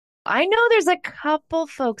I know there's a couple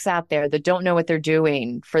folks out there that don't know what they're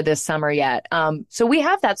doing for this summer yet. So we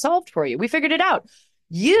have that solved for you. We figured it out.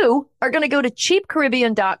 You are going to go to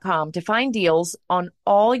cheapcaribbean.com to find deals on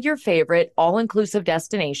all your favorite all-inclusive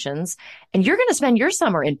destinations, and you're going to spend your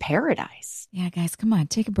summer in paradise. Yeah, guys, come on,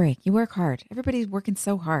 take a break. You work hard. Everybody's working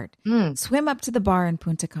so hard. Swim up to the bar in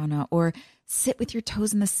Punta Cana or sit with your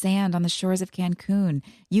toes in the sand on the shores of Cancun.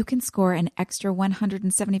 You can score an extra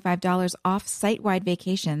 $175 off site-wide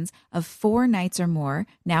vacations of 4 nights or more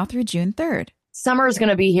now through June 3rd. Summer is going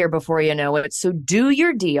to be here before you know it, so do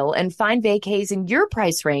your deal and find vacays in your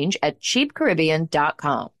price range at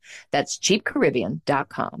cheapcaribbean.com. That's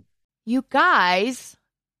cheapcaribbean.com. You guys,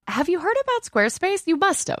 have you heard about Squarespace? You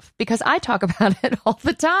must have, because I talk about it all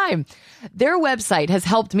the time. Their website has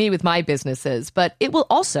helped me with my businesses, but it will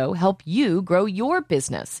also help you grow your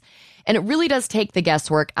business. And it really does take the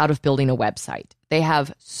guesswork out of building a website. They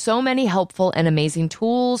have so many helpful and amazing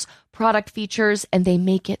tools, product features, and they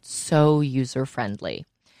make it so user-friendly.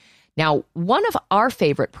 Now, one of our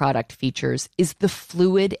favorite product features is the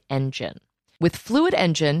Fluid Engine. With Fluid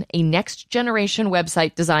Engine, a next-generation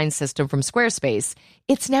website design system from Squarespace,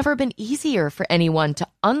 it's never been easier for anyone to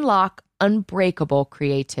unlock unbreakable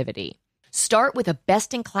creativity. Start with a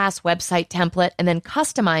best-in-class website template and then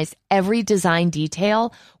customize every design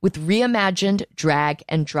detail with reimagined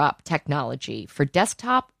drag-and-drop technology for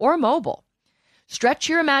desktop or mobile. Stretch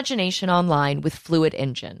your imagination online with Fluid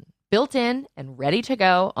Engine, built in and ready to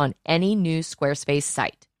go on any new Squarespace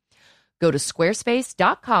site. Go to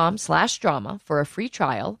squarespace.com/drama for a free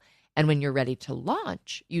trial, and when you're ready to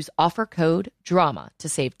launch, use offer code DRAMA to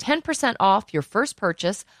save 10% off your first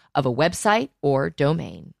purchase of a website or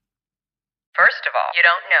domain. First of all, you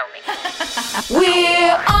don't know me.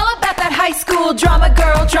 We're all about that high school drama,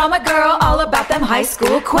 girl, all about them high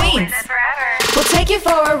school queens. We'll take you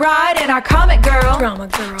for a ride in our comic girl, drama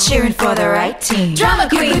girl, cheering for the right team. Drama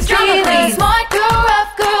queens, smart girl,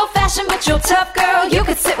 rough girl, fashion but you're tough girl. You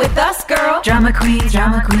could sit with us, girl. Drama queens,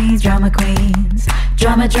 drama queens, drama queens,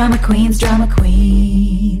 drama queens, drama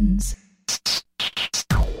queens.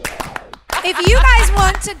 If you guys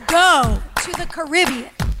want to go to the Caribbean,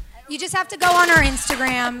 you just have to go on our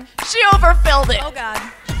Instagram. She overfilled it. Oh, God.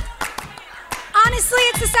 Honestly,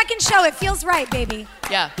 it's the second show. It feels right, baby.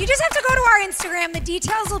 Yeah. You just have to go to our Instagram. The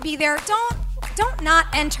details will be there. Don't not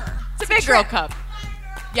enter. It's a big girl cup.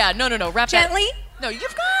 Yeah, no. Wrap Gently. that. No,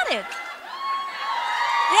 you've got it.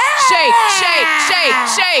 Yeah. Shake.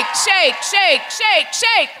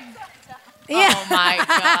 Yeah. Oh, my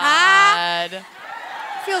God.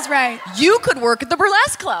 Feels right. You could work at the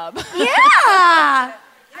burlesque club. Yeah.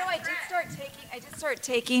 I did start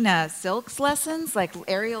taking silks lessons, like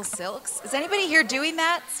aerial silks. Is anybody here doing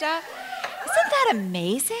that stuff? Isn't that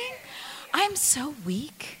amazing? I'm so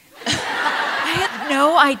weak. I had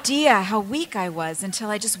no idea how weak I was until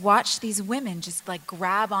I just watched these women just like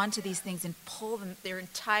grab onto these things and pull their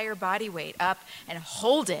entire body weight up and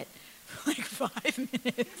hold it for like 5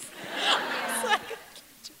 minutes. It's like,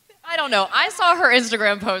 I don't know. I saw her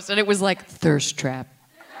Instagram post and it was like, thirst trap.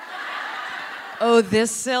 Oh, this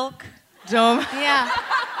silk? Yeah.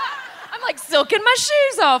 I'm like silking my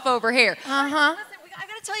shoes off over here. Uh-huh. Listen, I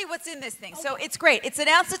gotta tell you what's in this thing. So it's great. It's an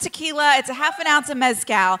ounce of tequila. It's a half an ounce of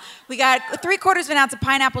mezcal. We got 3/4 of an ounce of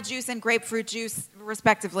pineapple juice and grapefruit juice,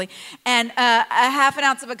 respectively, and a half an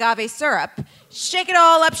ounce of agave syrup. Shake it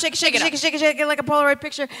all up. Shake it like a Polaroid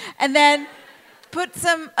picture, and then put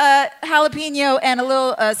some jalapeno and a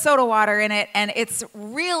little soda water in it, and it's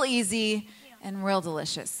real easy and real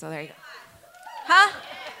delicious. So there you go. Huh?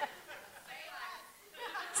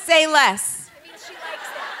 Say less.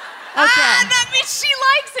 Okay. That means she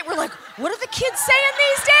likes it. We're like, what are the kids saying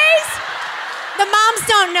these days? The moms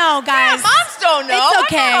don't know, guys. Yeah, moms don't know. It's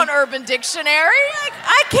okay. I'm not on Urban Dictionary.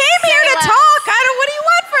 I came here to talk. What do you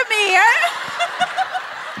want from me?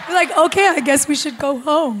 You're like, okay, I guess we should go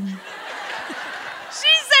home. She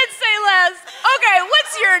said say less. Okay,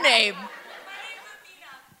 what's your name?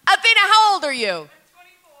 Athena, how old are you?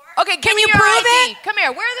 Okay, Can you your prove ID. it? Come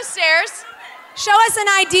here. Where are the stairs? Show us an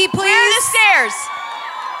ID, please. Where are the stairs?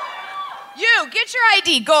 You, get your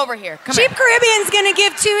ID. Go over here. Come Cheap here. Caribbean's gonna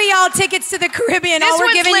give 2 of y'all tickets to the Caribbean. This All we're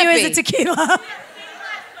one's giving you is Lippy. a tequila.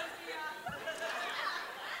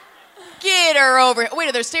 Get her over. Wait,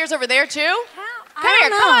 are there stairs over there too? Come here.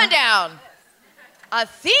 Come on down.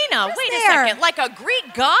 Athena, wait there? a second. Like a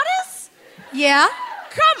Greek goddess? Yeah.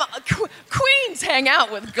 Come on. Queens hang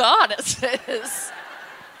out with goddesses.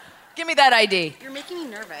 Give me that ID. You're making me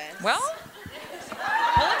nervous. Well,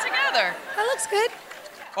 pull it together. That looks good.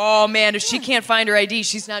 Oh, man, if she can't find her ID,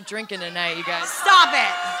 she's not drinking tonight, you guys. Stop it.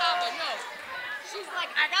 Stop it, no. She's like,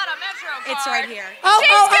 I got a Metro card. It's right here. Oh,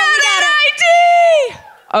 She's got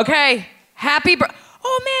Okay. Happy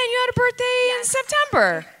Oh, man, you had a birthday in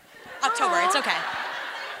September. October, it's okay.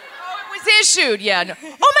 Oh, it was issued. Yeah. No.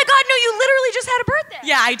 Oh, my God, no, you literally just had a birthday.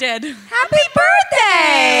 Yeah, I did. Happy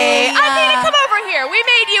birthday. Athena, come over here. We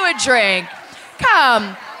made you a drink.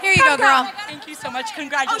 Come. Here you go, girl. Thank you so much.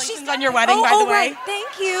 Congratulations on your wedding, by the way. Right.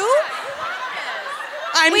 Thank you.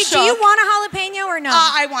 I'm Wait, shook. do you want a jalapeno or no?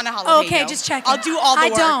 I want a jalapeno. Okay, just check. I'll do all the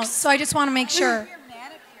work. I don't, so I just want to make sure.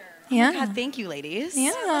 Yeah. God, thank you, ladies.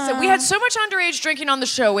 Yeah. So we had so much underage drinking on the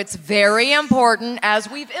show. It's very important, as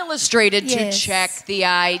we've illustrated, Yes. to check the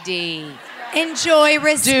ID. Enjoy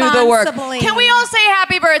responsibly. Do the work. Can we all say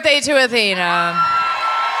happy birthday to Athena?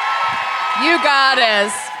 You got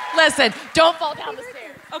us. Listen, don't fall down the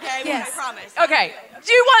stairs. Okay, Yes. I promise. Okay,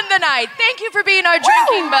 you won the night. Thank you for being our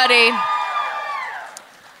drinking buddy.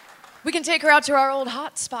 We can take her out to our old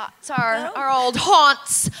hot spots, our old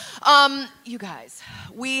haunts. You guys,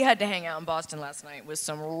 we had to hang out in Boston last night with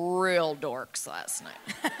some real dorks last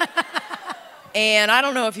night. And I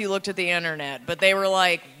don't know if you looked at the internet, but they were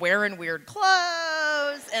like wearing weird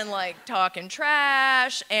clothes and like talking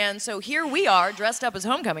trash. And so here we are dressed up as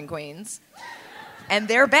homecoming queens, and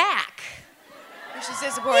they're back. Which is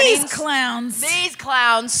disappointing. These clowns. These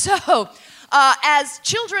clowns. So, as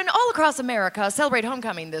children all across America celebrate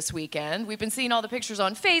homecoming this weekend, we've been seeing all the pictures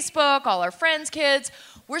on Facebook, all our friends' kids.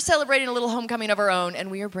 We're celebrating a little homecoming of our own,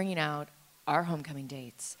 and we are bringing out our homecoming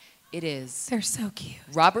dates. It is They're so cute.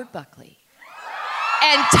 Robert Buckley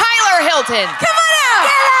and Tyler Hilton. Come on out!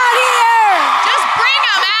 Get out here! Just bring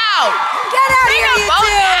them out. Get out Bring here, them you both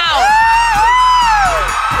two! out.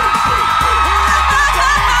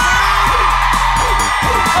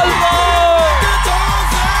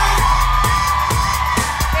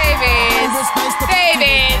 Babies.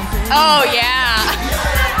 Oh, yeah.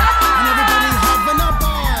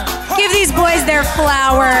 Give these boys their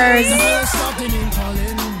flowers.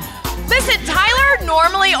 Listen, Tyler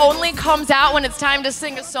normally only comes out when it's time to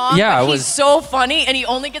sing a song. Yeah, but it he's was- so funny, and he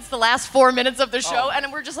only gets the last 4 minutes of the show,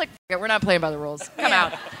 and we're just like, we're not playing by the rules. Come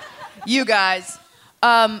out. You guys,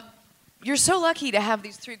 you're so lucky to have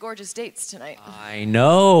these three gorgeous dates tonight. I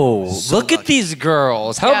know. Look at these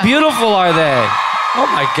girls. How Yeah. beautiful are they? Oh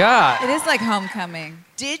my God. It is like homecoming.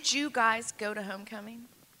 Did you guys go to homecoming?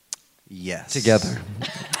 Yes. Together.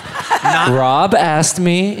 Rob asked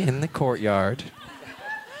me in the courtyard.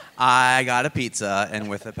 I got a pizza, and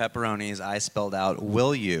with the pepperonis, I spelled out,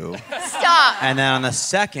 "Will you?" Stop. And then on the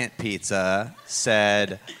second pizza,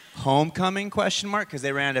 said, "Homecoming?" ? Because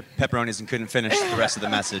they ran out of pepperonis and couldn't finish the rest of the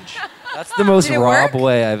message. That's the most Did it Rob work?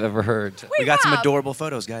 way I've ever heard. We got some Rob. adorable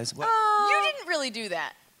photos, guys. What? You didn't really do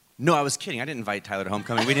that. No, I was kidding. I didn't invite Tyler to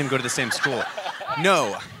homecoming. We didn't go to the same school.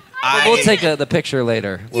 No. We'll take the picture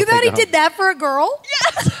later. You thought he did that for a girl?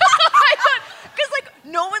 I thought, because like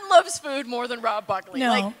no one loves food more than Rob Buckley. No.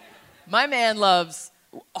 Like, my man loves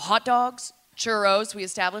hot dogs, churros. We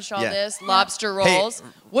established all Yeah. this. Lobster Hey, rolls.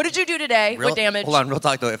 What did you do today? What damage? Hold on, real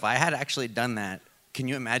talk though. If I had actually done that, can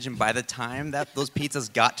you imagine by the time that those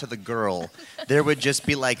pizzas got to the girl, there would just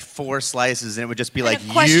be like 4 slices, and it would just be like,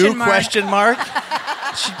 a question "You?" mark. question mark.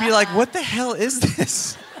 She'd be like, "What the hell is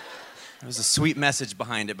this?" There was a sweet message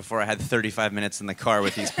behind it before I had 35 minutes in the car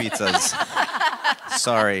with these pizzas.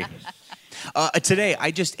 Sorry. Today,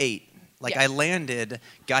 I just ate. Like, Yeah. I landed,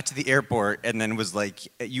 got to the airport, and then was like,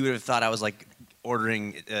 you would have thought I was like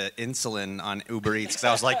ordering insulin on Uber Eats, because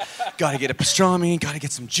I was like, gotta get a pastrami, gotta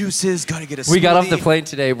get some juices, gotta get a smoothie. We got off the plane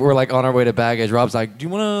today. We were like on our way to baggage. Rob's like, "Do you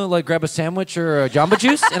want to like grab a sandwich or a Jamba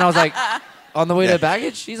Juice?" And I was like, "On the way Yeah. to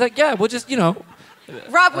baggage?" He's like, "Yeah, we'll just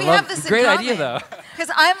Rob, we I love- have this in great common. idea, though. Because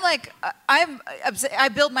I'm like, I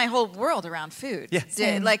build my whole world around food. Yeah.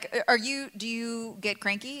 Do you get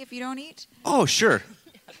cranky if you don't eat? Oh, sure.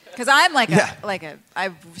 Because I'm like Yeah.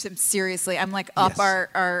 I'm like up Yes.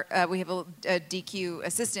 our we have a DQ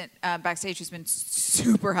assistant backstage who's been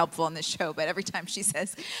super helpful on this show, but every time she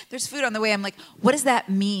says there's food on the way, I'm like, what does that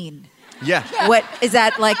mean? Yeah. What is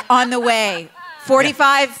that like on the way?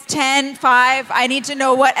 45, 10, 5. I need to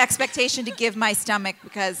know what expectation to give my stomach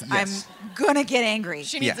because Yes. I'm gonna get angry.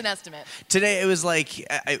 She needs Yeah. an estimate. Today it was like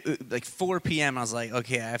 4 p.m. I was like,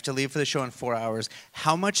 okay, I have to leave for the show in 4 hours.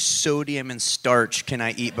 How much sodium and starch can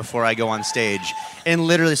I eat before I go on stage? And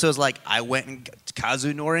literally, so it was like, I went and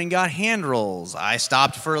Kazu Nori and got hand rolls. I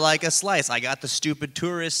stopped for like a slice. I got the stupid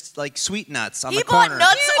tourist like sweet nuts on He the bought corner.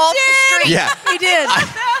 nuts off the street. Yeah. He did.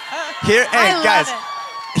 Here, hey I love guys. it.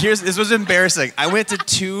 This was embarrassing. I went to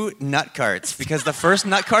 2 nut carts because the first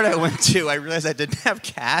nut cart I went to, I realized I didn't have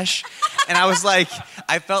cash. And I was like,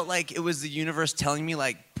 I felt like it was the universe telling me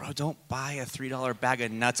like, bro, don't buy a $3 bag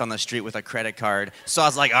of nuts on the street with a credit card. So I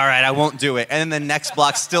was like, all right, I won't do it. And then the next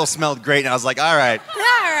block still smelled great. And I was like, all right. All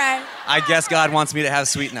right. I guess God wants me to have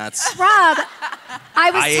sweet nuts. Rob, I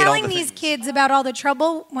was I ate all telling the these things. kids about all the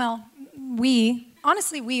trouble, well,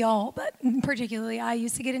 honestly, we all, but particularly I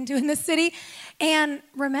used to get into in this city, and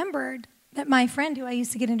remembered that my friend who I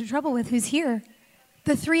used to get into trouble with, who's here,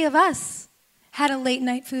 the 3 of us had a late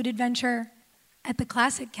night food adventure at the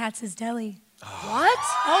classic Katz's Deli. What?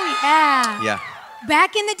 Oh, yeah. Yeah.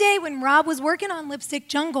 Back in the day when Rob was working on Lipstick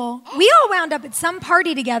Jungle, we all wound up at some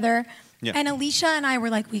party together, Yeah. and Alicia and I were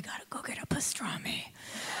like, we gotta go get a pastrami.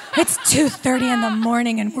 It's 2:30 in the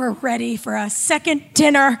morning and we're ready for a second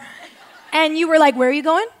dinner. And you were like, where are you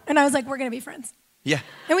going? And I was like, we're gonna be friends. Yeah.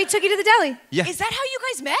 And we took you to the deli. Yeah. Is that how you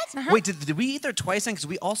guys met? Wait, did we eat there twice then? Because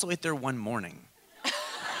we also ate there one morning.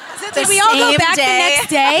 Did we all go back the next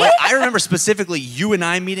day? Like, I remember specifically you and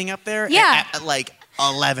I meeting up there Yeah. at like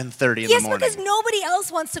 11:30 in the Yes, morning. because nobody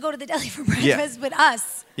else wants to go to the deli for breakfast but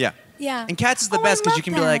us. Yeah. Yeah. And Katz is the Oh, I best because love you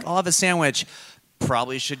can be that. like, I'll have a sandwich.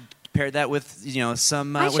 Probably should pair that with,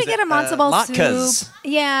 some. I was should get it, a matzo ball latkes. soup.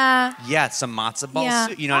 Yeah. Yeah, some matzo ball Yeah,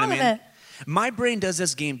 soup. You know what I all of mean? it. My brain does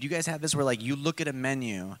this game. Do you guys have this where like you look at a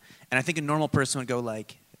menu and I think a normal person would go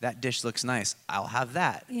like, that dish looks nice. I'll have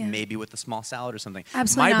that. Yeah. Maybe with a small salad or something.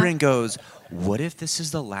 Absolutely My not. brain goes, what if this is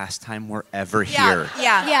the last time we're ever here?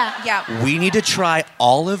 Yeah. We need to try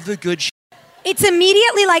all of the good It's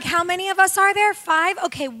immediately like, how many of us are there? 5?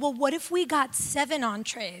 Okay, well, what if we got 7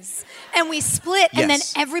 entrees and we split and then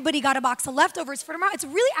Yes. everybody got a box of leftovers for tomorrow? It's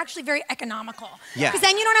really actually very economical. Yeah. Because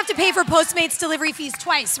then you don't have to pay for Postmates delivery fees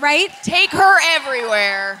twice, right? Take her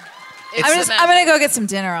everywhere. I'm gonna go get some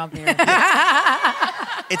dinner. I'll be right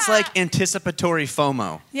back. It's like anticipatory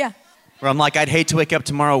FOMO. Yeah. Where I'm like, I'd hate to wake up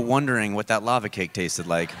tomorrow wondering what that lava cake tasted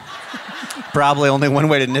like. Probably only one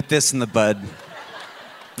way to nip this in the bud.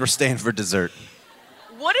 We're staying for dessert.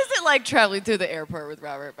 What is it like traveling through the airport with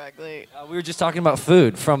Robert Beckley? We were just talking about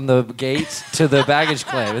food from the gate to the baggage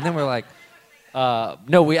claim. And then we're like,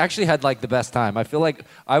 no, we actually had like the best time. I feel like,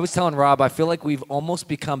 I was telling Rob, I feel like we've almost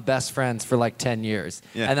become best friends for like 10 years.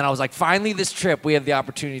 Yeah. And then I was like, finally this trip, we have the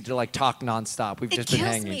opportunity to like talk nonstop. We've It just been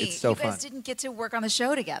kills hanging. me. It's so you fun. guys didn't get to work on the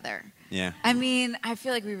show together. Yeah. I mean, I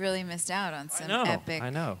feel like we really missed out on some epic. I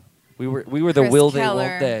know. We were the Chris will they, Keller.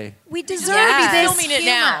 won't they. We deserve Yeah. this Filming it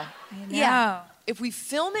humor. now. Yeah. If we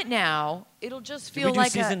film it now, it'll just we feel do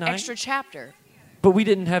like season an 9? extra chapter. But we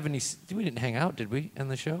didn't have any, we didn't hang out, did we, in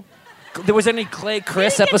the show? There was any Clay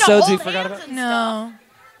Chris didn't get to episodes we hold forgot hands about? and No.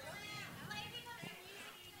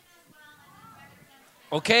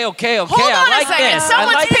 Okay. Hold I on like a second. this.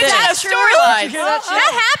 Someone's I like pitching this. a storyline. Did you hear that shit?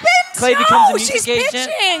 That happened? Clay becomes a No, music she's agent.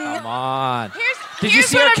 pitching. Come on. Did you here's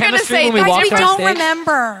see what our I'm gonna chemistry say. when we Guys, walked We on don't stage?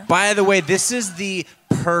 remember. By the way, this is the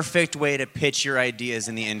perfect way to pitch your ideas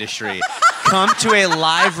in the industry. Come to a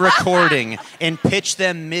live recording and pitch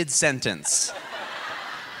them mid-sentence.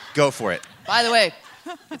 Go for it. By the way,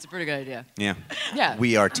 it's a pretty good idea. Yeah. Yeah.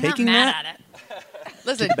 We are taking Not that. mad at it.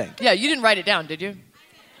 Listen, the bank. yeah, you didn't write it down, did you?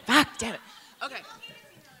 Fuck, damn it. Okay.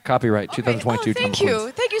 Copyright 2022. Oh, thank Tom you.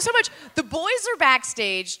 Cruise. Thank you so much. The boys are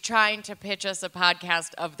backstage trying to pitch us a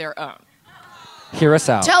podcast of their own. Hear us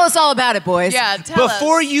out. Tell us all about it, boys. Yeah, tell us.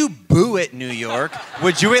 Before you boo it, New York,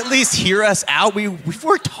 would you at least hear us out? We've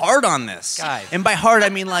worked hard on this. Guys. And by hard, I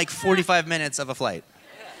mean like 45 minutes of a flight.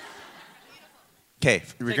 Okay,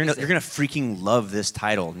 you're gonna freaking love this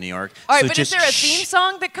title, New York. All right, So but just is there a theme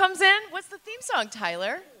song that comes in? What's the theme song,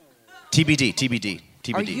 Tyler? TBD.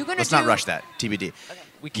 Are you gonna Let's not do- rush that. TBD.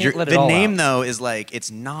 We can't let it the all name out. though is like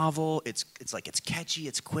it's novel. It's like it's catchy.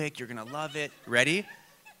 It's quick. You're gonna love it. Ready?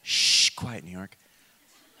 Shh, quiet, New York.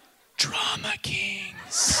 Drama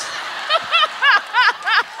Kings.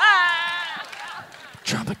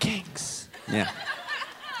 Drama Kings. Yeah.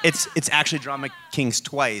 It's actually Drama Kings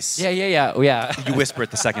twice. Yeah. You whisper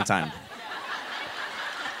it the second time.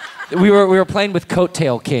 We were playing with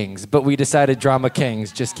Coattail Kings, but we decided Drama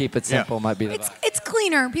Kings. Just keep it simple. Might be the vibe. It's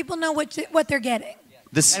cleaner. People know what they're getting.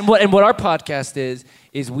 This And what our podcast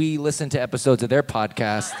is we listen to episodes of their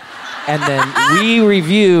podcast, and then we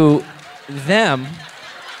review them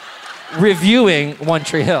reviewing One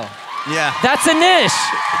Tree Hill. yeah. That's a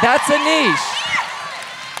niche.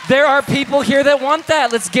 There are people here that want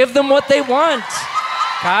that. Let's give them what they want,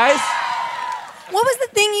 guys. What was the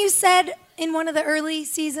thing you said in one of the early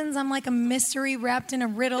seasons? I'm like a mystery wrapped in a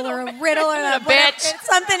riddle or a riddle or A bitch. It's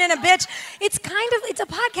something in a bitch. It's a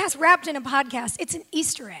podcast wrapped in a podcast. It's an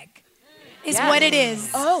Easter egg, is what it is.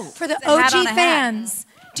 Oh. For the a hat OG on a hat. fans.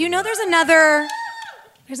 Do you know there's another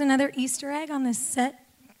Easter egg on this set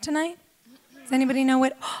tonight? Does anybody know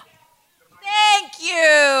what? Thank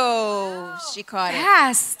you. She caught it.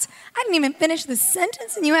 Fast. I didn't even finish the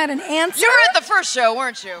sentence and you had an answer. You were at the first show,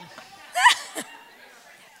 weren't you?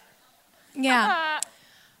 Yeah.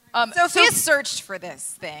 Sophia searched for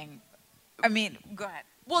this thing. I mean, go ahead.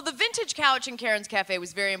 Well, the vintage couch in Karen's Cafe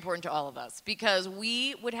was very important to all of us because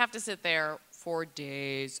we would have to sit there for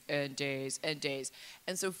days and days and days.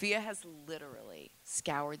 And Sophia has literally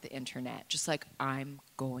scoured the internet, just like, I'm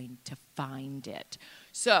going to find it.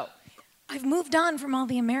 So I've moved on from all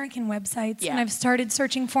the American websites Yeah. and I've started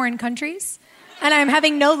searching foreign countries and I'm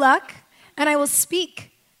having no luck and I will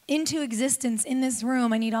speak into existence in this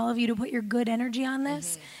room. I need all of you to put your good energy on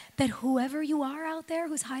this, that whoever you are out there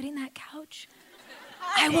who's hiding that couch,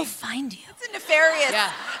 I will find you. It's a nefarious.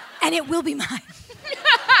 Yeah. And it will be mine.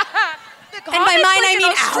 The And by mine, I in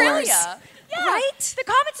mean Australia. ours. Yeah. Right? The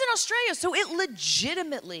Comet's in Australia, so it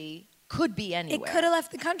legitimately could be anywhere. It could have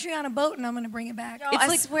left the country on a boat and I'm going to bring it back.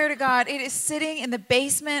 I swear to God, it is sitting in the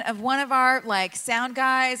basement of one of our like sound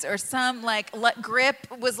guys or some like Grip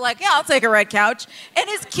was like, yeah, I'll take a red couch, and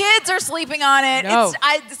his kids are sleeping on it. No.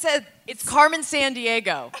 I said It's Carmen San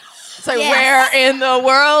Diego. It's like, Yes. where in the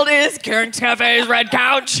world is Karen's Cafe's red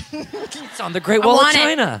couch? It's on the Great Wall of want it.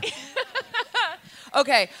 China.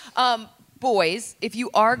 Okay, boys, if you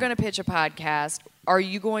are going to pitch a podcast, are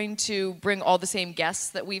you going to bring all the same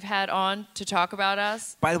guests that we've had on to talk about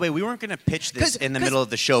us? By the way, we weren't going to pitch this 'Cause- in the middle of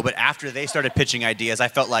the show, but after they started pitching ideas, I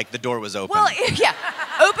felt like the door was open. Well, yeah,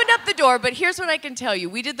 opened up the door, but here's what I can tell you.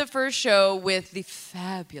 We did the first show with the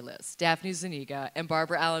fabulous Daphne Zuniga and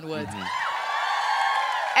Barbara Allen Woods.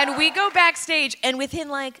 And we go backstage, and within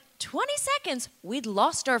like 20 seconds, we'd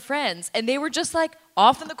lost our friends. And they were just like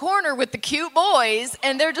off in the corner with the cute boys.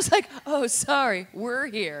 And they're just like, oh, sorry, we're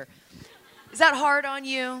here. Is that hard on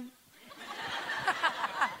you?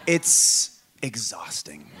 It's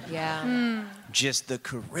exhausting. Yeah. Just the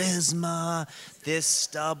charisma. This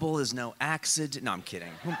stubble is no accident. No, I'm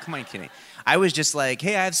kidding. Who am I kidding? I was just like,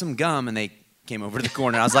 hey, I have some gum. And they came over to the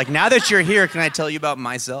corner. I was like, now that you're here, can I tell you about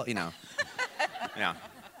myself? You know. Yeah.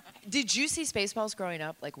 Did you see Spaceballs growing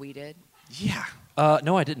up like we did? Yeah.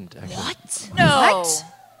 No, I didn't. Actually. What? No. What?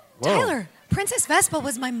 Whoa. Tyler, Princess Vespa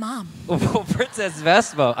was my mom. Princess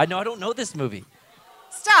Vespa. I don't know this movie.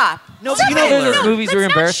 stop. No, but you know Tyler. those movies were Let's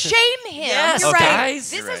not embarrassing. shame him. Yes, You're okay. right.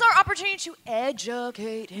 Guys. This You're is right. our opportunity to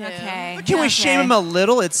educate him. Okay. But can we shame him a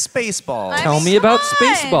little? It's Spaceballs. Tell me about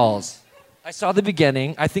Spaceballs. I saw the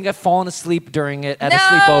beginning. I think I've fallen asleep during it at a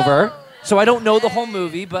sleepover. So I don't know the whole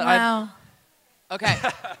movie, but Wow. Okay,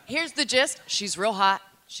 here's the gist. She's real hot.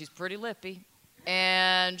 She's pretty lippy.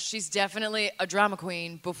 And she's definitely a drama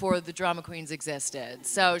queen before the drama queens existed.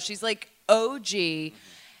 So she's like OG.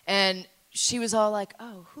 And she was all like,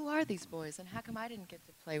 oh, who are these boys? And how come I didn't get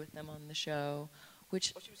to play with them on the show? Which,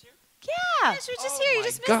 She was just here. You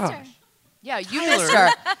just missed her. gosh. yeah, you missed her.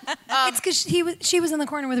 It's because she was in the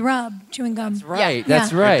corner with Rob chewing gum. Right, Yeah.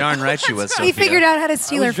 that's You're right. darn right she was, Sophia. He figured out how to I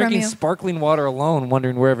steal her was from drinking you. sparkling water alone,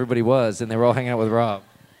 wondering where everybody was, and they were all hanging out with Rob.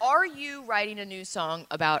 Are you writing a new song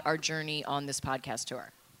about our journey on this podcast tour?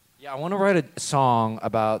 Yeah, I want to write a song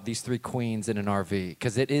about these three queens in an RV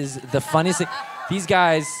because it is the funniest thing. These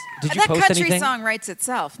guys, did you That post country anything? song writes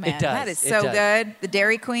itself, man. does, That is it so does. good. The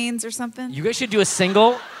Dairy Queens or something. You guys should do a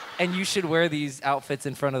single, and you should wear these outfits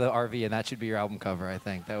in front of the RV, and that should be your album cover. I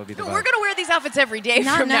think that would be the. No, vibe. we're going to wear these outfits every day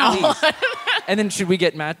Not from now. now on. And then should we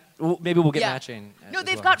get maybe we'll get Yeah. matching. No, as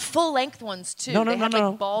they've well. got full-length ones, too. No, they had,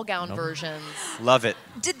 no. like, ball gown versions. Love it.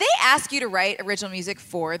 Did they ask you to write original music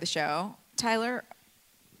for the show, Tyler?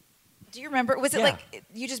 Do you remember? Was it Yeah. like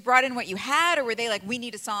you just brought in what you had, or were they like, we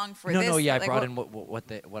need a song for this? No, yeah, I Like, brought in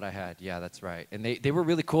what I had. Yeah, that's right. And they were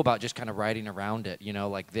really cool about just kind of writing around it. You know,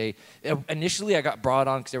 like initially I got brought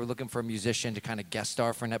on because they were looking for a musician to kind of guest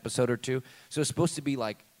star for an episode or two. So it was supposed to be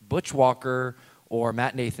like Butch Walker or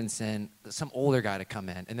Matt Nathanson, some older guy to come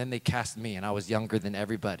in, and then they cast me, and I was younger than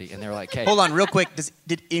everybody, and they were like, "Hey, Hold on, real quick.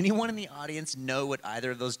 Did anyone in the audience know what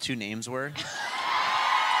either of those two names were?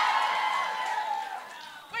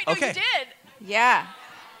 Wait, no, Okay. you did. Yeah.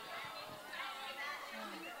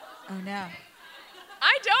 Oh no.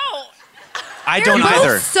 I don't. I They're don't both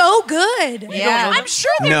either. so good. Yeah. I'm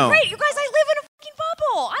sure they're No. great. You guys, I live in a fucking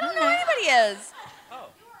bubble. I don't know who anybody is.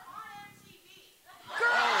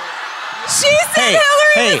 She said Hey,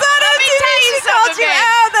 Hillary hey. was on Let me TV. tell you She called something, you man.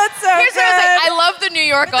 out. That's so Here's good. what I was like. I love the New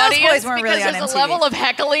York But those audience boys weren't because really on there's a MTV. level of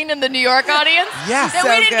heckling in the New York audience Yeah. that So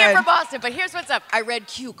we didn't get good. from Boston. But here's what's up. I read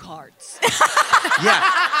cue cards Yeah.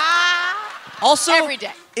 Also, every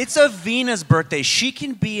day. it's Avina's birthday. She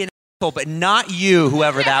can be an asshole, but not you,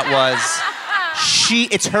 whoever that was.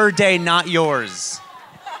 It's her day, not yours.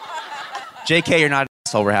 JK, you're not an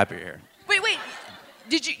asshole. We're happy you're here. Wait.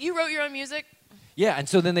 Did you wrote your own music? Yeah, and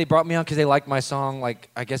so then they brought me on because they liked my song, like,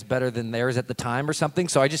 I guess better than theirs at the time or something.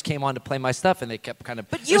 So I just came on to play my stuff, and they kept kind of.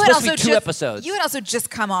 But it you was had supposed also to be two episodes. You had also just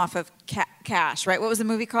come off of Cash, right? What was the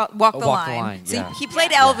movie called? Walk the Walk the Line. Line, So yeah. he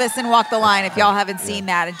played Elvis in Walk the Line. If y'all haven't seen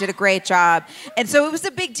that, and did a great job. And so it was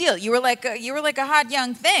a big deal. You were like a hot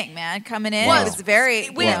young thing, man, coming in. Wow. It was very.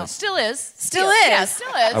 Still is. Still is. Yeah, still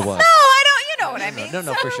is. I was. No, I don't. You know what I mean.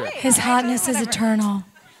 No, for sure. His hotness is eternal.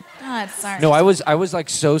 God, sorry. No, I was like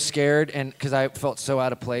so scared, and because I felt so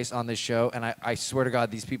out of place on this show, and I swear to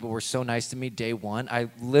God, these people were so nice to me day one. I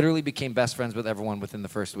literally became best friends with everyone within the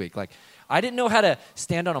first week. Like, I didn't know how to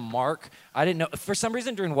stand on a mark. I didn't know. For some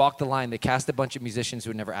reason, during Walk the Line, they cast a bunch of musicians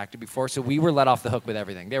who had never acted before, so we were let off the hook with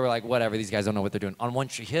everything. They were like, whatever, these guys don't know what they're doing. On One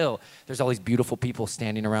Tree Hill, there's all these beautiful people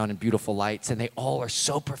standing around in beautiful lights, and they all are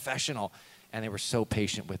so professional, and they were so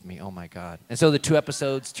patient with me. Oh my God! And so the 2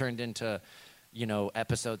 episodes turned into,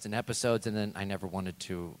 episodes and episodes, and then I never wanted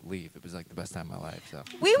to leave. It was like the best time of my life. So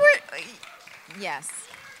We were, yes.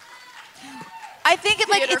 I think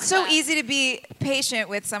it's so easy to be patient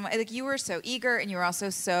with someone. Like, you were so eager, and you were also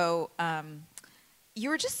so, you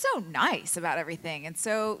were just so nice about everything, and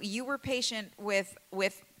so you were patient with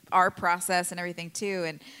our process and everything too.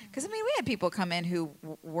 And because we had people come in who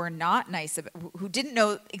were not nice, who didn't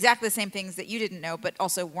know exactly the same things that you didn't know, but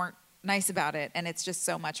also weren't nice about it, and it's just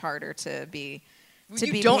so much harder to be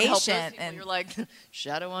don't help those patient. people. And You're like,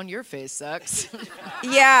 shadow on your face sucks.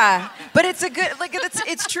 yeah, but it's a good,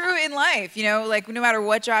 it's true in life, like no matter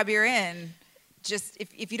what job you're in, just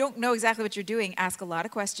if you don't know exactly what you're doing, ask a lot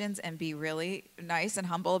of questions and be really nice and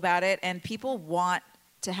humble about it, and people want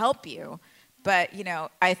to help you. But,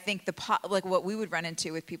 I think what we would run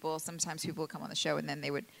into with people, sometimes people would come on the show and then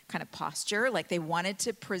they would kind of posture, like they wanted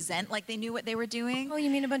to present like they knew what they were doing. Oh,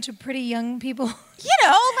 you mean a bunch of pretty young people?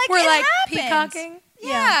 We're like happens. peacocking?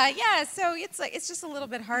 Yeah. So it's just a little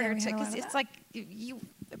bit harder we had a lot because of it's like you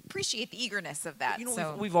appreciate the eagerness of that.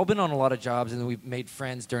 So we've all been on a lot of jobs, and we've made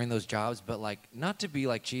friends during those jobs, but like, not to be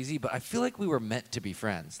like cheesy, but I feel like we were meant to be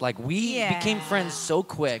friends. Like, we became friends so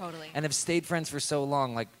quick and have stayed friends for so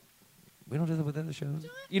long. Like, we don't do that with other shows.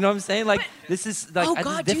 You know what I'm saying? Like, this is like, Oh this is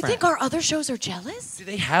God, do you different. think our other shows are jealous? Do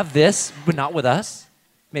they have this, but not with us?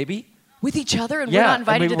 Maybe. With each other, and Yeah, we're not and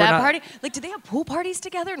invited maybe to we're that not- party? Like, do they have pool parties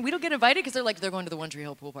together and we don't get invited because they're going to the One Tree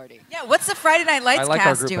Hill pool party? yeah, what's the Friday Night Lights I like our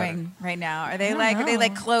cast group doing right now? Are they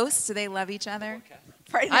like close? Do they love each other?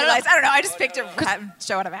 Friday I Night don't- Lights. I don't know. I just picked a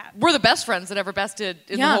show out of a hat. We're the best friends that ever bested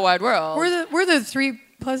in the Yeah. whole wide world. We're the 3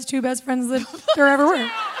 + 2 best friends that there ever were.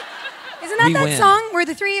 Isn't that We that win. song? We're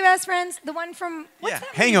the 3 best friends. The one from what's that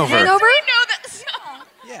movie? Hangover. Hangover. know that song.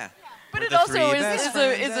 Yeah. But We're it the also three is best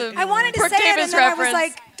a I wanted to Brooke say it, Davis and then I was reference.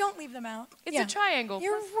 like, don't leave them out. It's Yeah. a triangle.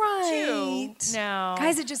 You're for right. two. No.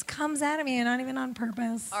 Guys, it just comes out of me, and not even on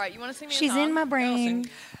purpose. All right, you want to sing me a She's song? in my brain.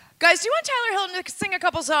 Guys, do you want Tyler Hilton to sing a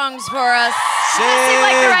couple songs for us? Does that seem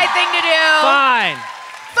like the right thing to do? Fine.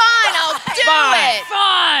 Fine, I'll do it.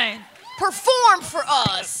 Fine. Perform for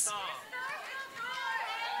us.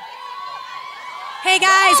 Hey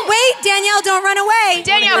guys, wait, Danielle, don't run away.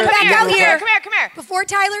 Danielle, come come back here. out here. Come here. Before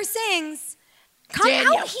Tyler sings, come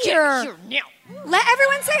Danielle, out here. get here now. Let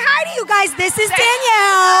everyone say hi to you guys. This is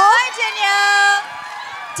Danielle. Hi,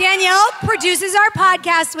 Danielle produces our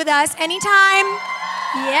podcast with us anytime.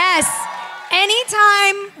 Yes.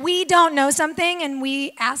 Anytime we don't know something and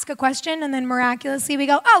we ask a question and then miraculously we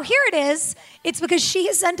go, oh, here it is. It's because she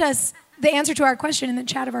has sent us the answer to our question in the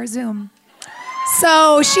chat of our Zoom.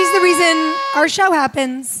 So she's the reason our show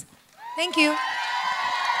happens. Thank you.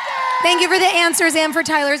 Thank you for the answers and for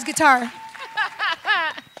Tyler's guitar.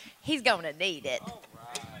 He's going to need it.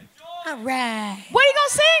 All right. What are you going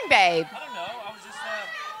to sing, babe? I don't know.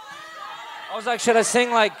 I was like, should I sing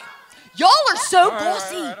like? Y'all are so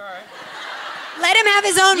bossy. Let him have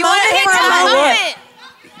his own You want to moment hit for a that moment. moment?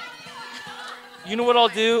 You know what I'll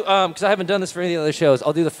do? Because I haven't done this for any of the other shows.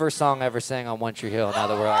 I'll do the first song I ever sang on One Tree Hill. Now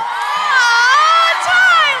that we're like,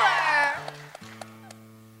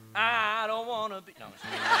 I don't wanna be. No.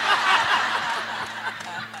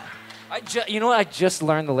 You know what? I just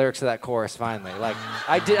learned the lyrics of that chorus finally. Like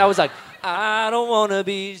I did. I was like, I don't wanna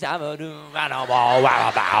be. I don't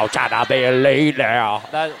want trying to be a lady now.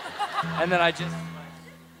 And then I just.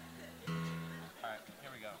 All right,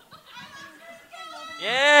 here we go.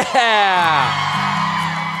 Yeah.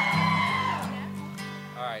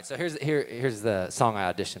 All right. So here's the song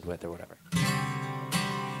I auditioned with or whatever.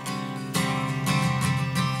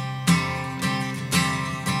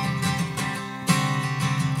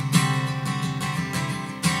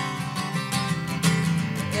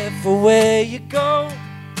 If For where you go,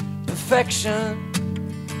 perfection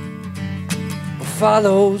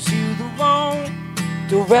follows you the wrong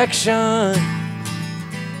direction.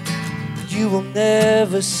 You will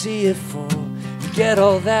never see it full. You get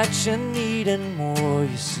all that you need and more.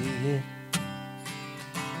 You see it,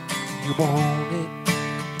 you want it,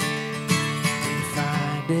 you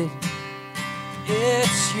find it.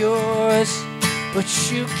 It's yours, but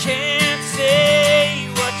you can't say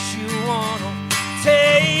what you want.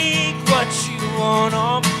 Take what you want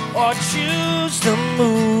or choose the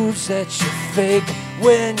moves that you fake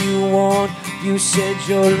when you want. You said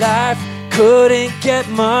your life couldn't get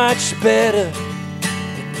much better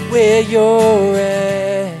than where you're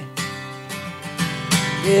at.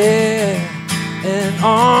 Yeah, and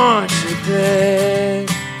aren't you glad?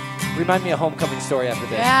 Remind me of Homecoming Story after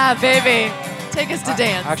this. Yeah, baby. Take us to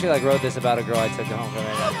dance. I actually wrote this about a girl I took to homecoming.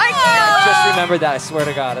 I know. Just remembered that, I swear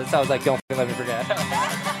to God. I was like, don't let me forget.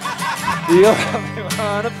 You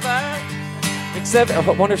wanna fight? Except, I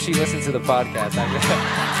wonder if she listens to the podcast.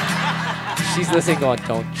 She's listening going,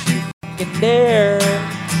 don't you fucking dare.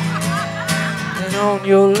 And on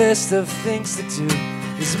your list of things to do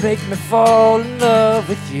is make me fall in love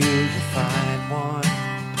with you. You find one,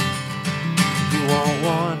 you want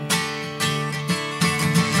one,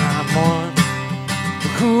 I'm one.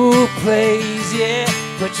 Who plays, yeah,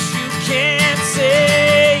 but you can't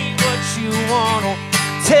say what you want or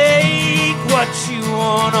take what you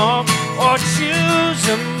want or choose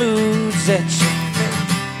the moves that you fit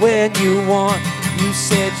when you want. You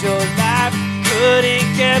said your life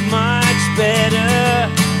couldn't get much better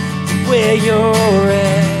than where you're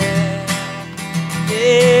at.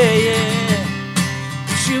 Yeah, yeah.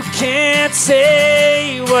 But you can't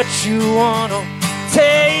say what you want or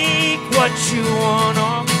take what you want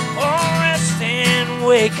or rest and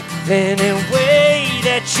wake then and way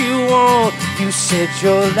that you want. You said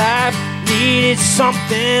your life needed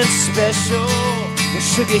something special. Well,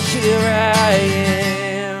 sugar, here I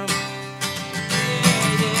am.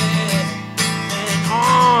 Yeah, yeah. And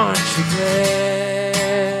aren't you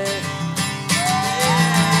glad? Yeah.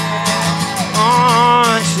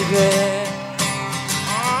 Aren't you glad?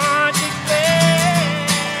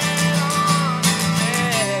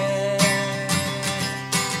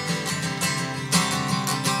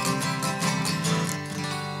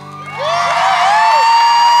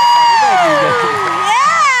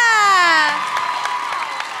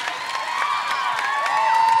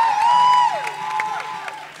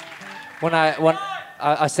 When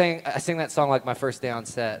I sang that song like my first day on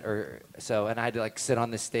set or so, and I had to like sit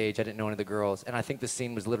on this stage. I didn't know any of the girls, and I think the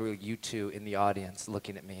scene was literally you two in the audience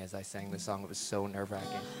looking at me as I sang this song. It was so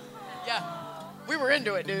nerve-wracking. Yeah, we were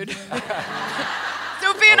into it, dude.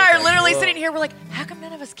 Sophie and I are literally sitting here. We're like, how come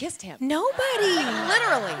none of us kissed him? Nobody.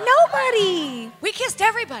 Literally. Nobody. We kissed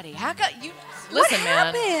everybody. How come you? Listen,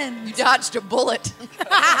 what man. happened? You dodged a bullet.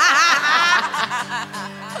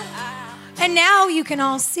 And now you can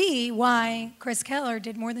all see why Chris Keller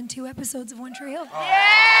did more than 2 episodes of One Tree Hill. Yeah!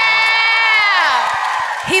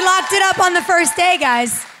 He locked it up on the first day,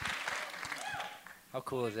 guys. How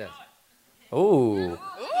cool is this? Ooh.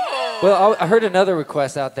 Well, I heard another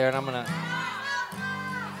request out there, and I'm gonna.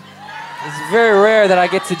 It's very rare that I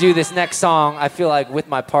get to do this next song, I feel like, with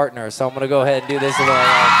my partner, so I'm gonna go ahead and do this a little. All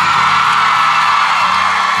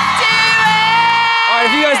right,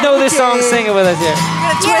 if you guys know this song, sing it with us here. I'm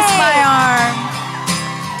gonna twist my arm.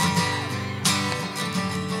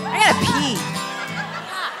 I gotta pee.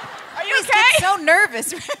 Are you I get so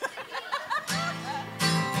nervous.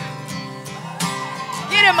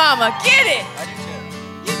 Get it, mama. Get it.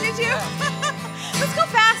 You do too? Let's go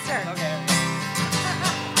faster. Okay.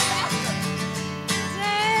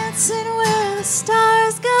 Dancing where the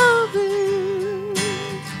stars go blue,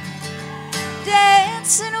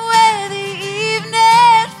 dancing where the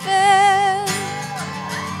evening fell,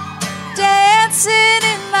 dancing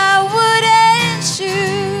in my wooden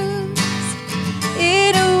shoes,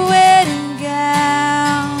 in a wedding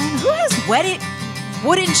gown. Who has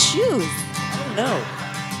wooden shoes? I don't know.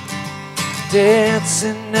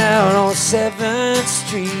 Dancing out on 7th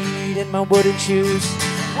Street in my wooden shoes.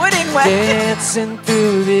 Wooden wedding. Dancing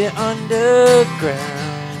through the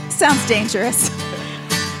underground. Sounds dangerous.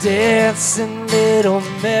 Dancing little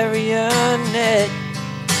marionette.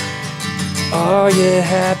 Are you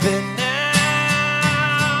happy now?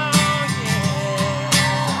 Yeah.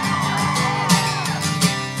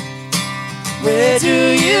 Where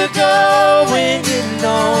do you go when you're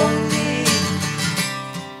lonely?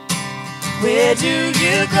 Where do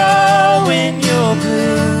you go when you're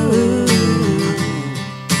blue?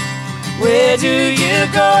 Where do you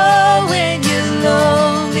go when you're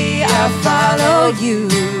lonely? I follow you.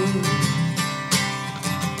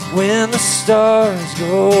 when the stars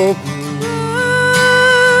go blue.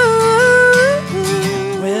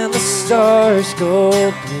 When the stars go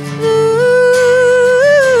blue.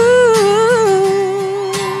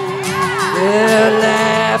 They're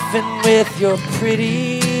laughing with your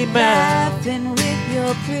pretty mouth. Laughing with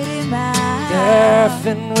your pretty mouth.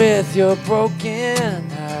 Laughing with your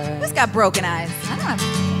broken eyes. Who's got broken eyes? I don't know.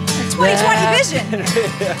 20/20 vision.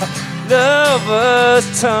 Lover's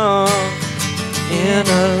tongue in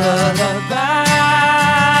a lullaby.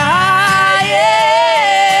 Yeah.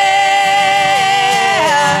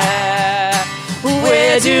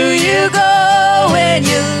 Where do you go when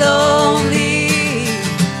you're lonely?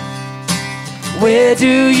 Where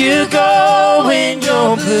do you go when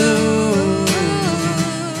you're blue?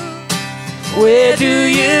 Where do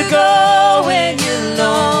you go when you're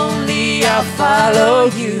lonely? I'll follow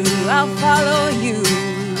you. I'll follow you.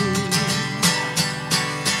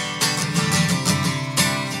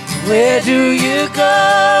 Where do you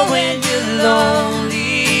go when you're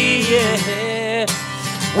lonely? Yeah.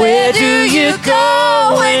 Where do you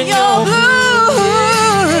go when you're blue?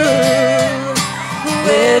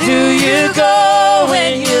 Where do you go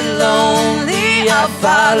when you're lonely? I'll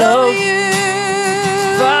follow you.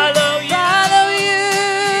 Follow you. Follow you.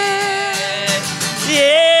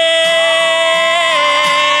 Yeah.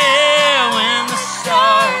 When the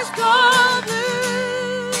stars go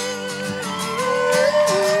blue.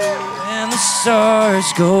 When the stars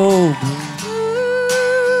go blue.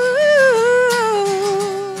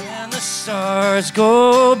 When the stars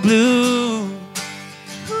go blue.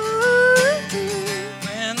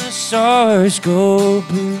 When the stars go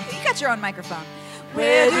blue. You got your own microphone.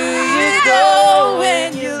 Where do you go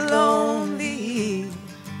when you're lonely?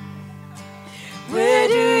 Where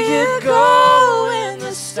do you go when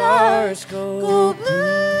the stars go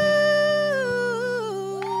blue?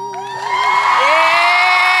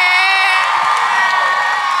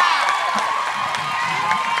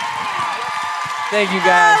 Thank you, guys.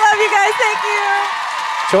 I love you guys. Thank you.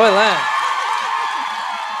 Joy Land.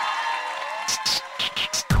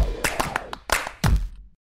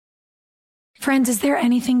 Friends, is there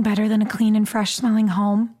anything better than a clean and fresh smelling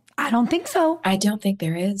home? I don't think so. I don't think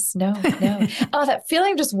there is. No. Oh, that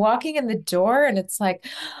feeling of just walking in the door and it's like,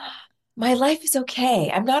 my life is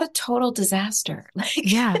okay. I'm not a total disaster.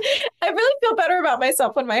 Yeah. I really feel better about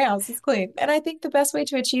myself when my house is clean. And I think the best way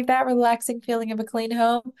to achieve that relaxing feeling of a clean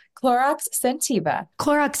home, Clorox Scentiva.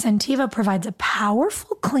 Clorox Scentiva provides a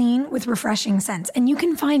powerful clean with refreshing scents, and you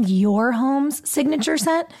can find your home's signature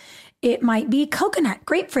scent. It might be coconut,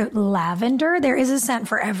 grapefruit, lavender. There is a scent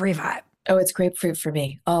for every vibe. Oh, it's grapefruit for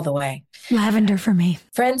me, all the way. Lavender for me.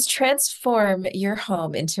 Friends, transform your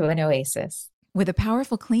home into an oasis. With a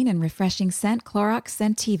powerful, clean, and refreshing scent, Clorox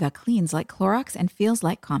Scentiva cleans like Clorox and feels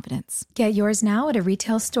like confidence. Get yours now at a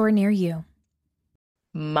retail store near you.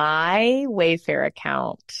 My Wayfair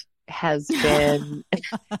account has been,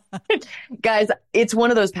 guys, it's one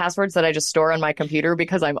of those passwords that I just store on my computer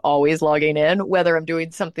because I'm always logging in, whether I'm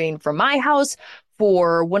doing something from my house,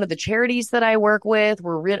 for one of the charities that I work with.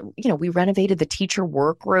 We renovated the teacher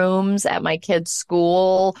workrooms at my kids'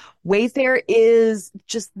 school. Wayfair is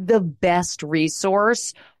just the best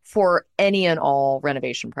resource for any and all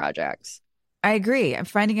renovation projects. I agree. I'm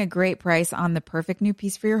finding a great price on the perfect new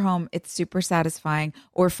piece for your home. It's super satisfying,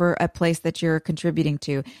 or for a place that you're contributing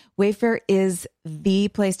to. Wayfair is the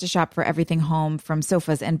place to shop for everything home, from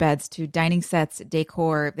sofas and beds to dining sets,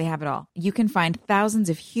 decor. They have it all. You can find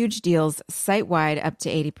thousands of huge deals site-wide, up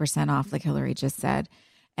to 80% off, like Hillary just said.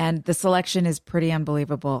 And the selection is pretty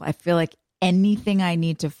unbelievable. I feel like anything I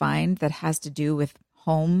need to find that has to do with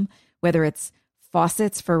home, whether it's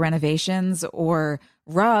faucets for renovations or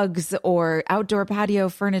rugs or outdoor patio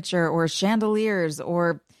furniture or chandeliers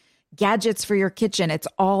or gadgets for your kitchen, it's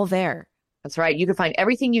all there. That's right. You can find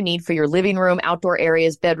everything you need for your living room, outdoor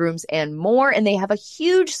areas, bedrooms, and more. And they have a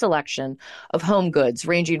huge selection of home goods,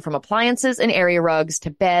 ranging from appliances and area rugs to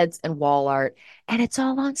beds and wall art. And it's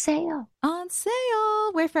all on sale. On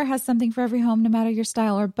sale. Wayfair has something for every home, no matter your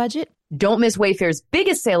style or budget. Don't miss Wayfair's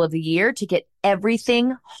biggest sale of the year to get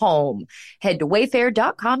everything home. Head to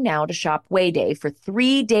wayfair.com now to shop Wayday for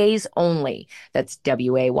 3 days only. That's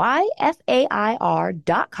WAYFAIR.com.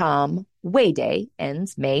 Wayday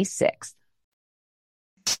ends May 6th.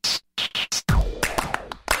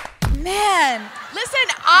 Man. Listen,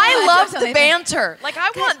 I love the banter. Like,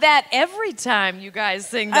 I want that every time you guys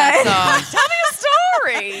sing that song. Tell me a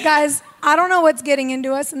story. Guys, I don't know what's getting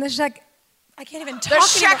into us, and this is like, I can't even talk. The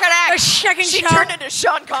second act. The second she show. turned into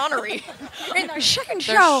Sean Connery. In the second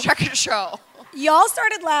show. The second show. Y'all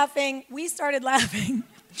started laughing. We started laughing.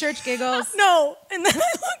 Church giggles. No. And then I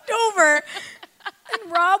looked over,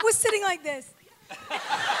 And Rob was sitting like this.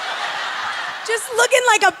 Just looking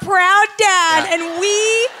like a proud dad. Yeah. And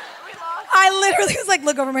I literally was like,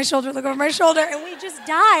 look over my shoulder, and we just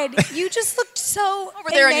died. You just looked so Over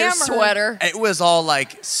there in your enamored. sweater. It was all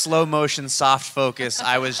like slow motion, soft focus.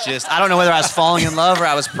 I don't know whether I was falling in love or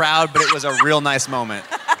I was proud, but it was a real nice moment.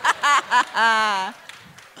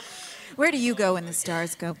 Where do you go when the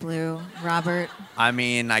stars go blue, Robert? I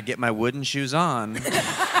mean, I get my wooden shoes on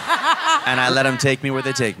and I let them take me where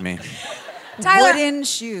they take me. Tyler, Wooden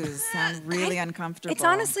shoes sound really uncomfortable. it's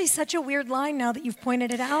honestly such a weird line now that you've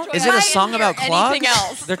pointed it out. Is it a song about clogs? Anything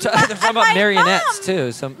else? They're talking about marionettes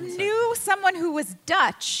too. Knew someone who was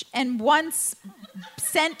Dutch and once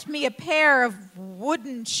sent me a pair of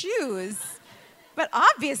wooden shoes. But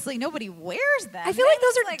obviously nobody wears them. I feel like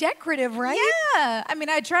those are decorative, right? Yeah. I mean,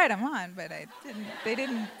 I tried them on, but they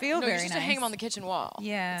didn't feel No, very you used nice. to hang them on the kitchen wall.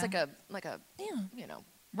 Yeah. It's like a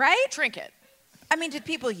Right? trinket. I mean, did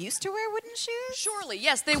people used to wear wooden shoes? Surely,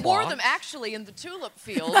 yes. They wore them actually in the tulip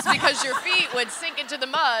fields because your feet would sink into the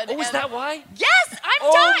mud. Oh, is that why? Yes, I'm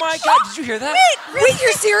Oh Dutch. my God! Did you hear that? Wait,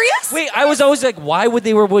 you're serious? Wait, I was always like, why would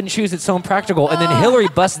they wear wooden shoes? It's so impractical. And then Hillary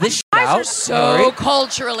busts this shit out. You're so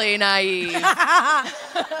culturally naive.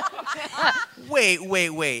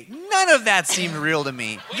 Wait. None of that seemed real to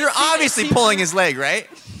me. You're obviously pulling his leg, right?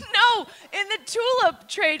 No, in the tulip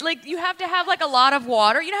trade, like you have to have like a lot of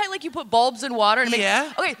water. You know how like you put bulbs in water? And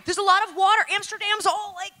okay, there's a lot of water. Amsterdam's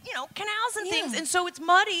all like, canals and things. And so it's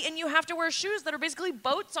muddy and you have to wear shoes that are basically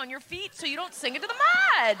boats on your feet so you don't sink into the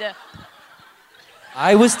mud.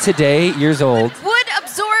 I was today years old. Wood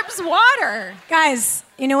absorbs water. Guys,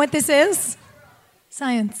 you know what this is?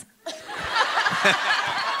 Science.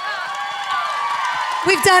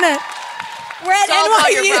 We've done it. We're at Solve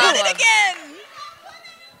all your NYU. problems. Again.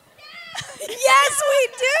 Yes, we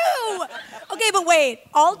do. Okay, but wait.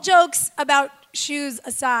 All jokes about shoes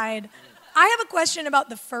aside, I have a question about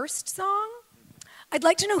the first song. I'd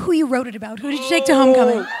like to know who you wrote it about. Who did you take to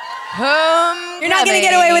Homecoming? You're not going to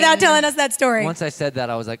get away without telling us that story. Once I said that,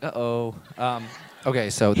 I was like, uh-oh. Okay,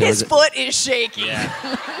 so there His was foot is shaking.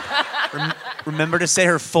 Remember to say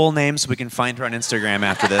her full name so we can find her on Instagram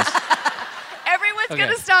after this. Everyone's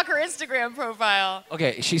going to stalk her Instagram profile.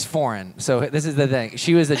 Okay, she's foreign. So this is the thing.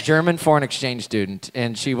 She was a German foreign exchange student,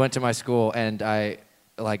 and she went to my school, and I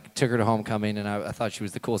took her to homecoming, and I thought she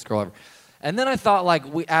was the coolest girl ever. And then I thought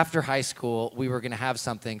after high school we were gonna have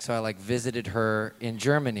something, so I visited her in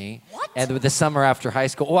Germany. What? And the summer after high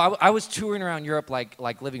school, I was touring around Europe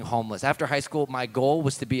like living homeless. After high school, my goal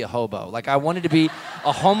was to be a hobo. I wanted to be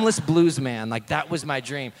a homeless blues man. That was my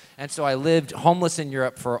dream. And so I lived homeless in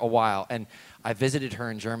Europe for a while, and I visited her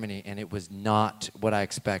in Germany, and it was not what I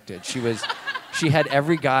expected. She had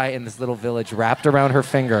every guy in this little village wrapped around her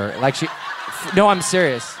finger, no, I'm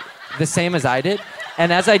serious, the same as I did.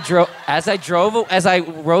 And as I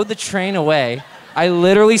rode the train away, I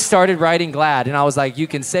literally started writing Glad, and I was like, you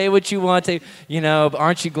can say what you want to,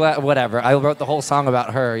 aren't you glad, whatever. I wrote the whole song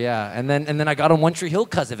about her, yeah. And then I got on One Tree Hill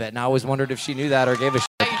because of it, and I always wondered if she knew that or gave a shit.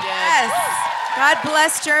 Yes. God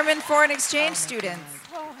bless German foreign exchange students.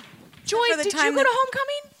 Joy, did you go to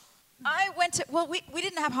homecoming? I went to, we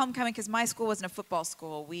didn't have homecoming because my school wasn't a football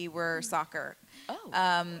school. We were soccer.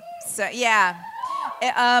 Oh. So, yeah.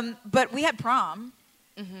 But we had prom.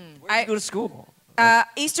 Mm-hmm. Where did you go to school?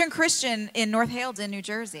 Eastern Christian in North Haledon, New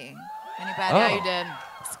Jersey. Anybody? Yeah, you did.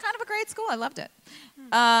 It's kind of a great school. I loved it.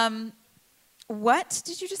 What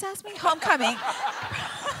did you just ask me? Homecoming.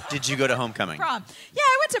 Did you go to homecoming? Prom. Yeah,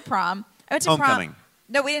 I went to prom. Homecoming. Prom.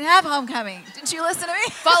 No, we didn't have homecoming. Didn't you listen to me?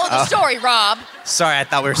 Follow the story, Rob. Sorry, I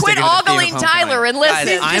thought we were Quit sticking with the theme of ogling homecoming. Tyler and listen.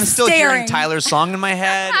 Guys, I'm Just still staring. hearing Tyler's song in my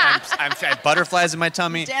head. I have butterflies in my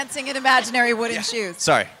tummy. Dancing in imaginary wooden shoes.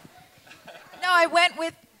 Sorry. No, I went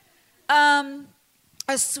with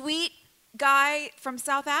a sweet guy from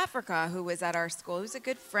South Africa who was at our school. He was a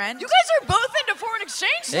good friend. You guys are both into foreign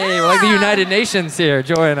exchange? Hey, we're like the United Nations here,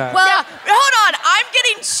 Joy and I. Well, yeah, hold on. I'm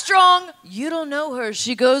getting strong. You don't know her.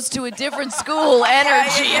 She goes to a different school.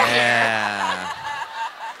 Energy. Yeah.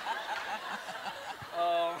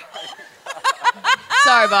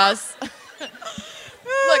 Sorry, boss.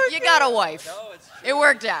 Look, you got a wife. It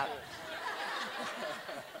worked out.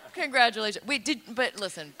 Congratulations. But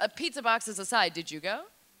listen, pizza boxes aside, did you go?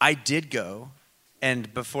 I did go.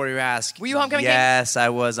 And before you ask, were you homecoming yes, I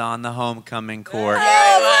was on the homecoming court. Of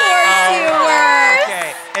course you were.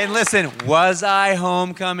 Okay. And listen, was I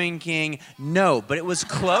homecoming king? No, but it was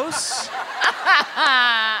close.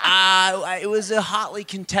 it was a hotly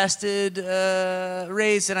contested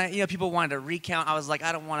race, and people wanted to recount. I was like,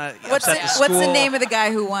 I don't want to upset the school. What's the name of the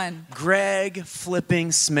guy who won? Greg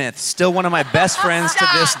Flipping Smith, still one of my best friends to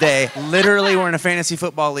this day. Literally, we're in a fantasy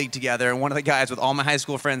football league together, and one of the guys with all my high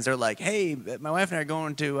school friends, they're like, "Hey, my wife and I are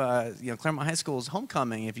going to Claremont High School's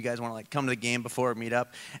homecoming. If you guys want to come to the game before meet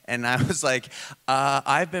up." And I was like,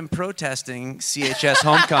 "I've been protesting CHS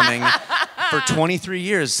homecoming for 23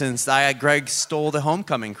 years since Greg stole the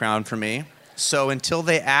homecoming crown from me. So until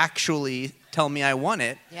they actually tell me I won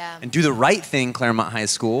it and do the right thing, Claremont High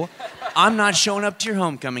School, I'm not showing up to your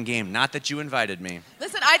homecoming game. Not that you invited me."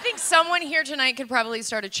 Listen, I think someone here tonight could probably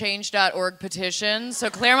start a change.org petition. So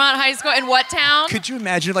Claremont High School, in what town? Could you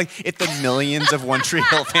imagine, if the millions of One Tree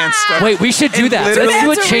Hill fans start? Wait, we should do that. literally- Let's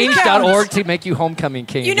do a That's a change.org to make you homecoming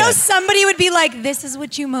king. You know, again. somebody would be like, "This is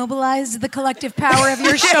what you mobilized the collective power of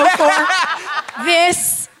your show for.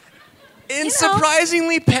 This." In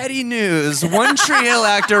surprisingly petty news, One Tree Hill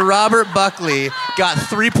actor Robert Buckley got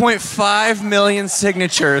 3.5 million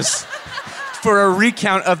signatures for a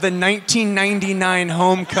recount of the 1999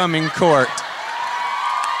 homecoming court.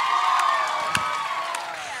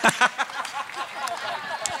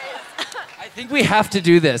 I think we have to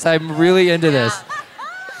do this. I'm really into this.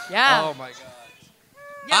 Yeah. Oh my god.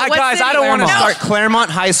 Guys, I don't want to start. Claremont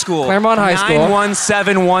High School. Claremont High School.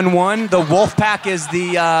 91711. The Wolfpack is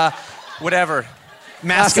the whatever Class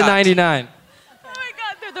mascot. of 99. Oh my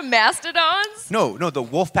God, they're the mastodons? No, the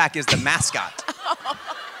Wolfpack is the mascot. That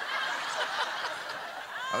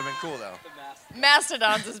would have been cool though.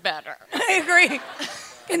 Mastodons is better. I agree.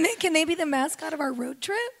 Can they be the mascot of our road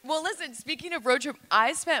trip? Well, listen, speaking of road trip,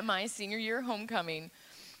 I spent my senior year homecoming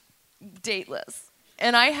dateless.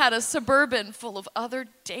 And I had a Suburban full of other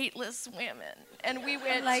dateless women. And we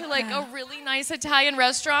went to a really nice Italian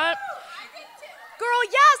restaurant. Girl,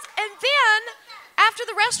 yes. And then after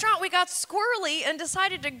the restaurant, we got squirrely and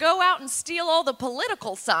decided to go out and steal all the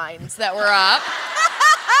political signs that were up.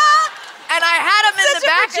 And I had them in the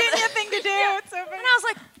back. Such a Virginia thing to do. It's so funny. And I was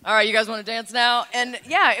like, all right, you guys want to dance now? And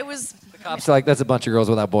yeah, it was. The cops are like, that's a bunch of girls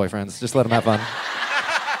without boyfriends. Just let them have fun.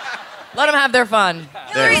 Let them have their fun.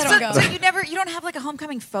 So you don't have a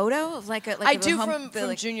homecoming photo of I do from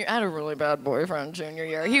junior. I had a really bad boyfriend junior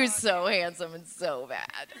year. He was so handsome and so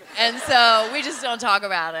bad, and so we just don't talk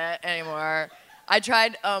about it anymore. I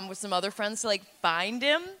tried with some other friends to find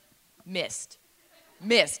him. Missed.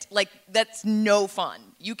 That's no fun.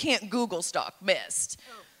 You can't Google stalk. Missed.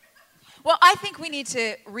 Well, I think we need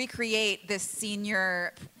to recreate this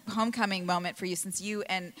senior homecoming moment for you, since you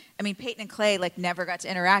and Peyton and Clay never got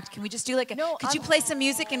to interact. Can we just do could you play some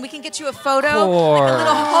music and we can get you a photo, a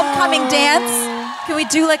little homecoming dance? Can we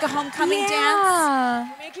do a homecoming dance?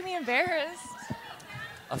 You're making me embarrassed.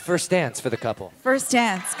 A first dance for the couple. First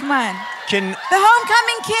dance, come on. Can the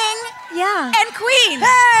homecoming king and queen.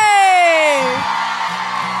 Hey!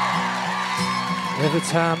 Every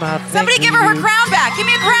time I think Somebody give her crown back. Give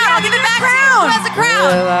me a crown. I'll give it back to you. Who has a crown?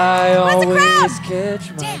 Well, I Who has a always crown? catch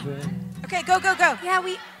my breath. Okay, go. Yeah,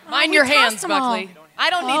 Mind we your tossed hands, them all. Buckley. I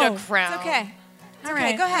don't need a crown. It's okay. All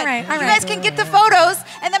Okay, right, go ahead. all right, all you right. guys can get the photos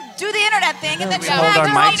and then do the internet thing and then We come hold back our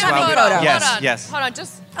to mics the while we- photo. Yes. Hold on,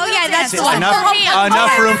 just. Oh yeah, that's the one.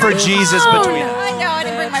 Enough room for Jesus between us. I know, I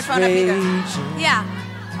didn't bring my phone up either. Yeah.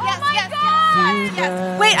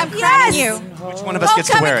 Yes. Wait, I'm crowning you. Which one of us gets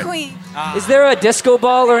to wear it? Queen. Is there a disco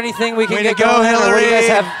ball or anything we can Way get to go, going? Or what do you guys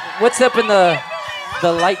Hillary. have? What's up in the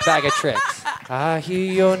light bag of tricks? I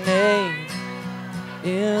hear your name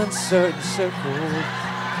in certain circles.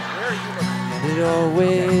 And it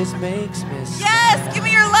always makes me smile. Yes, give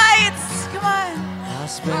me your lights. Come on. I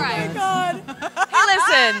spend All right. my- God. Hey,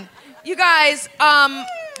 listen, you guys. Wait,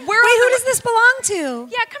 who does this belong to?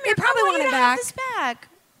 Yeah, come here. They probably I want it you to back. have this back.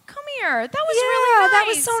 Come here. That was Yeah, really nice. that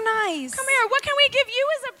was so nice. Come here. What can we give you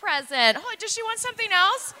as a present? Oh, does she want something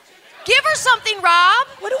else? Give her something, Rob.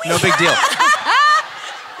 What do we No big deal.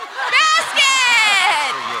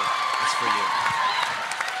 Basket. It's for you.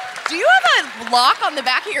 Do you have a lock on the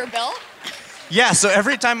back of your belt? Yeah, so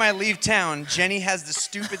every time I leave town, Jenny has the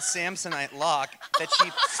stupid Samsonite lock that she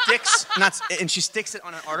sticks, and she sticks it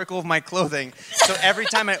on an article of my clothing. So every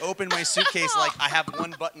time I open my suitcase, I have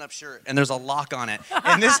one button-up shirt, and there's a lock on it.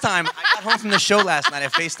 And this time, I got home from the show last night. I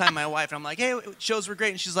FaceTimed my wife, and I'm like, hey, shows were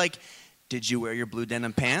great. And she's like, did you wear your blue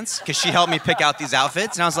denim pants? Because she helped me pick out these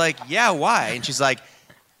outfits. And I was like, yeah, why? And she's like,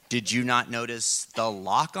 did you not notice the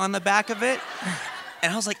lock on the back of it?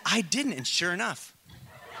 And I was like, I didn't, and sure enough.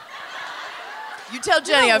 You tell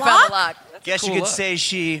Jenny I found the lock. Guess cool you could look. say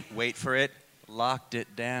she, wait for it, locked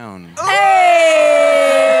it down.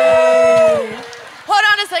 Hold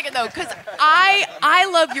on a second though, because I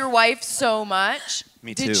love your wife so much.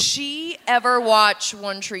 Me too. Did she ever watch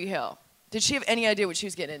One Tree Hill? Did she have any idea what she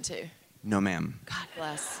was getting into? No, ma'am. God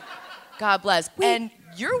bless. God bless. And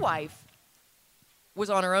your wife was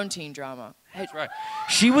on her own teen drama. That's right.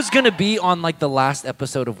 She was gonna be on like the last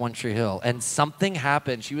episode of One Tree Hill, and something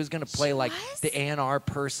happened. She was gonna play like the A&R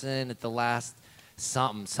person at the last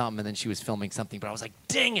something, and then she was filming something. But I was like,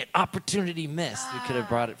 dang it, opportunity missed. We could have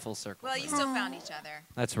brought it full circle. Well, you still found each other.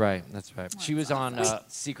 That's right. That's right. She was on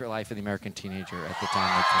Secret Life of the American Teenager at the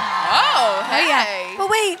time. Oh, hey. Yeah. But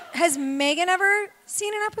wait, has Megan ever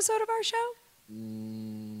seen an episode of our show?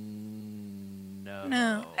 No.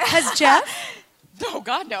 No. Has Jeff? Oh,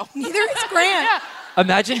 God, no. Neither has Grant.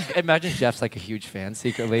 Imagine Jeff's like a huge fan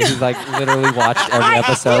secretly. He's like literally watched every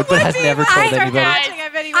episode, but has never told anybody.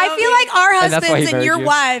 I feel like our And that's why he husbands and married your you.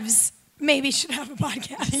 wives maybe should have a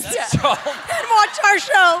podcast Yeah. and watch our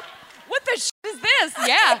show. What the shit is this?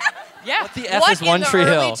 Yeah. Yeah. What the F is One Tree What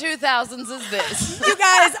in Hill? the early 2000s is this? You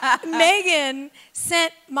guys, Megan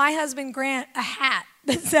sent my husband Grant a hat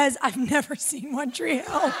that says, "I've never seen One Tree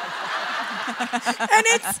Hill." And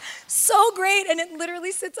it's so great, and it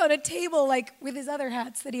literally sits on a table like with his other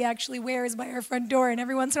hats that he actually wears by our front door. And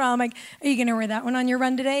every once in a while I'm like, "Are you gonna wear that one on your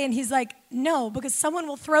run today?" And he's like, "No, because someone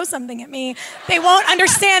will throw something at me. They won't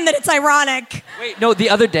understand that it's ironic." Wait, no, the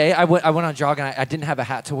other day I went on a jog and I didn't have a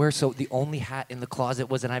hat to wear, so the only hat in the closet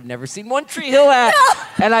was an I've never seen One Tree Hill hat.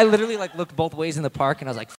 No. And I literally like looked both ways in the park and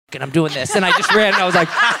I was like, "Fucking, I'm doing this." And I just ran and I was like,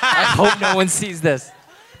 I hope no one sees this.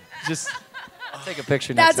 I'll take a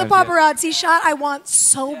picture next That's a time. paparazzi shot I want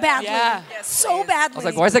so badly. Yeah. So badly. I was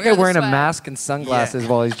like, why is that guy Wear the wearing a sweat. mask and sunglasses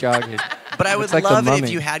while he's jogging? But I would Looks like the love it if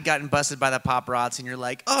Mummy. you had gotten busted by the paparazzi and you're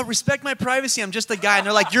like, "Oh, respect my privacy. I'm just a guy." And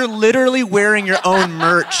they're like, "You're literally wearing your own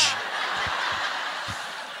merch."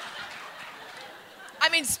 I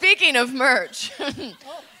mean, speaking of merch,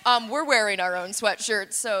 we're wearing our own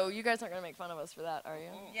sweatshirts, so you guys aren't going to make fun of us for that, are you?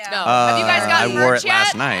 Yeah. No. Have you guys gotten I wore merch it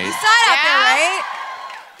last yet? night. You saw it out there, right?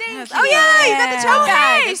 Thank Oh, you. yeah, you got the tote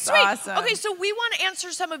bag. Hey, It's sweet. awesome. Okay, so we want to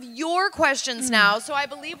answer some of your questions now. So I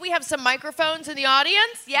believe we have some microphones in the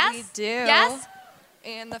audience. Yes? We do. Yes?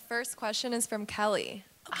 And the first question is from Kelly.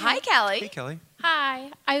 Hi, Kelly. Hey, Kelly. Hi.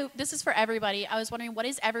 This is for everybody. I was wondering, what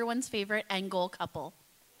is everyone's favorite end goal couple?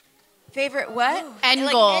 Favorite what? End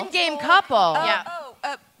Like goal. end-game couple. Yeah.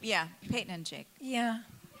 Yeah, Peyton and Jake. Yeah.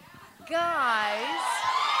 Guys.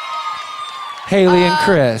 Haley and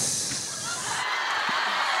Chris.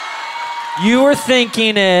 You were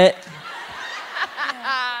thinking it.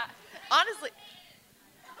 Honestly,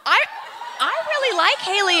 I really like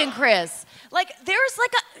Haley and Chris. Like, there's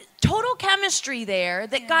like a total chemistry there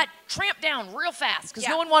that got tramped down real fast because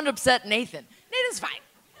no one wanted to upset Nathan. Nathan's fine.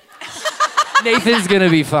 Nathan's gonna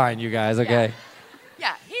be fine, you guys, okay?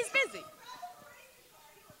 Yeah, he's busy.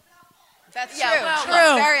 That's Yeah, true. well, True.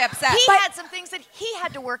 look, Very upset. He had some things that he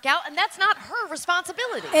had to work out, and that's not her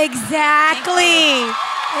responsibility. Exactly.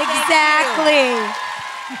 Exactly.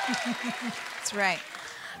 That's right.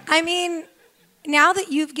 I mean, now that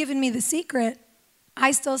you've given me the secret,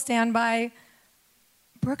 I still stand by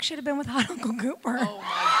Brooke should have been with Hot Uncle Cooper. Oh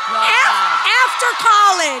my God.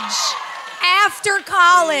 After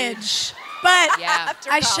college. But Yeah.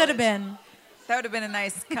 I should have been. That would have been a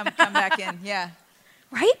nice come back in. Yeah.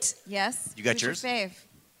 Right? Yes. You got Who's yours? Your fave?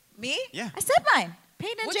 Me? Yeah. I said mine.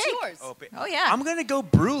 Peyton and What's Jake. yours? Oh, yeah. I'm going to go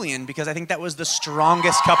Brulian because I think that was the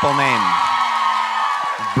strongest couple name.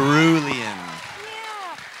 Brulian.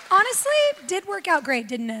 Honestly, did work out great,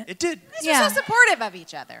 didn't it? It did. They're so supportive of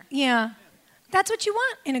each other. Yeah. That's what you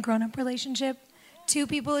want in a grown-up relationship. Two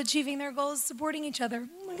people achieving their goals, supporting each other.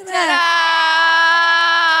 Look at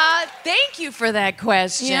that. Ta-da! Thank you for that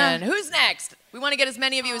question. Yeah. Who's next? We want to get as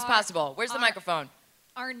many of you as possible. Where's the microphone?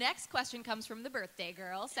 Our next question comes from the birthday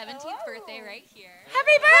girl, 17th birthday right here.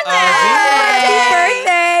 Happy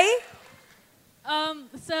birthday!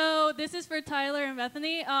 So this is for Tyler and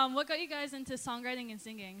Bethany. What got you guys into songwriting and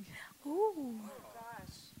singing? Ooh.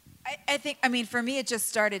 I think, for me, it just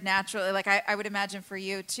started naturally. Like, I would imagine for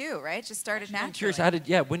you, too, right? It just started naturally. I'm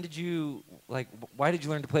curious, when did you, why did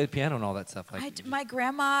you learn to play the piano and all that stuff? My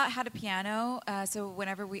grandma had a piano, so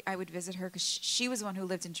whenever I would visit her, because she was the one who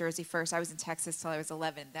lived in Jersey first. I was in Texas till I was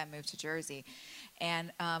 11, then moved to Jersey.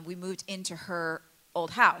 And we moved into her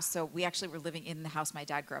old house. So we actually were living in the house my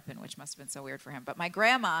dad grew up in, which must have been so weird for him. But my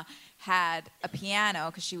grandma had a piano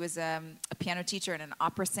because she was a piano teacher and an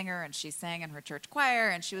opera singer, and she sang in her church choir,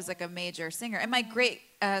 and she was like a major singer. And my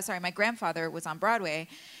grandfather was on Broadway.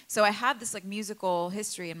 So I have this like musical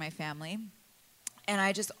history in my family. And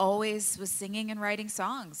I just always was singing and writing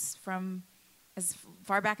songs from as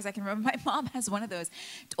far back as I can remember. My mom has one of those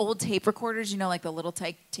old tape recorders, like the little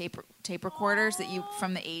tape recorders that you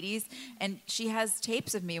from the 80s. And she has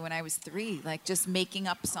tapes of me when I was 3, like just making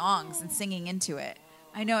up songs and singing into it.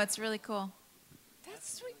 I know, it's really cool.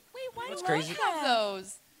 That's sweet. Wait, why What's do crazy? I have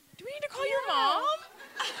those? Do we need to call your mom?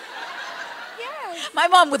 Yes. My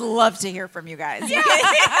mom would love to hear from you guys. Yeah. Listen,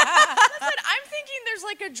 I'm thinking there's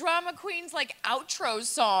like a Drama Queens like outro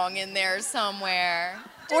song in there somewhere.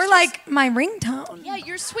 Or like my ringtone. Yeah,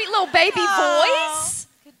 your sweet little baby voice.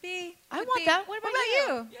 Could be. I want that. What about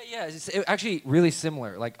you? Yeah, it's actually really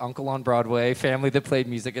similar. Like Uncle on Broadway, family that played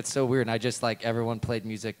music. It's so weird. And I just like everyone played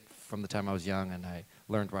music from the time I was young, and I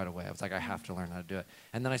learned right away. I was like, I have to learn how to do it.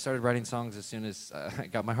 And then I started writing songs as soon as I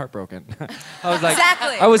got my heart broken. I was like,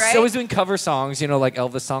 exactly, I was right? always doing cover songs, like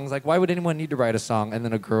Elvis songs. Like, why would anyone need to write a song? And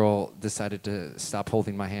then a girl decided to stop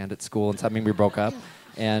holding my hand at school, and that mean we broke up.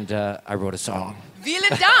 And I wrote a song. Vielen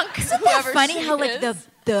Dank. Isn't that funny how like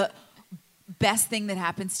the best thing that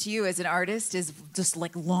happens to you as an artist is just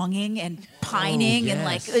like longing and pining and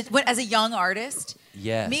like as a young artist?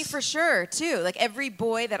 Yes. Me for sure too. Like every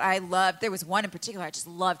boy that I loved, there was one in particular I just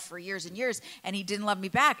loved for years and years, and he didn't love me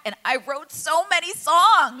back. And I wrote so many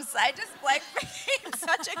songs. I just like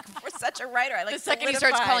such a writer. I like the second he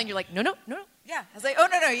starts calling, you're like, no. Yeah. I was like, oh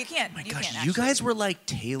no, you can't. My you gosh, can't you actually. guys were like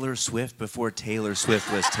Taylor Swift before Taylor Swift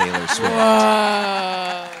was Taylor Swift.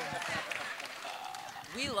 Whoa.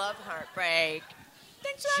 We love heartbreak.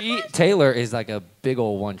 Taylor is like a big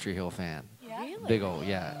old One Tree Hill fan. Yeah. Really? Big old,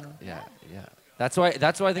 yeah. That's why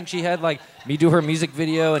I think she had like me do her music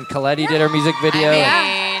video, and Coletti did her music video.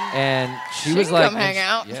 And she was can like, come hang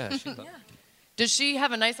out. Yeah. Does she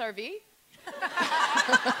have a nice RV?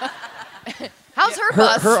 How's her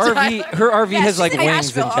bus? Her RV has like in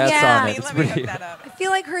wings Nashville. and cats Yeah. on it. It's Let me pretty. look that up. I feel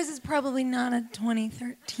like hers is probably not a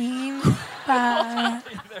 2013, but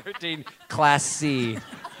 13 Class C.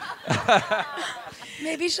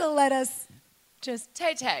 maybe she'll let us just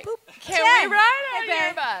Tay. Can Tay. we ride on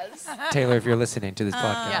your bus? Taylor, if you're listening to this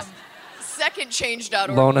podcast, Yeah.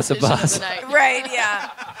 Secondchange.org. Loan us a edition of bus. the night. Right, yeah.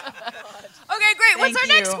 Okay, great. What's our Thank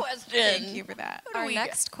next you. question? Thank you for that. Our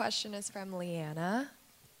next question is from Leanna.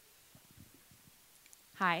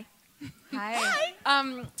 Hi.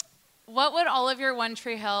 Hi. What would all of your One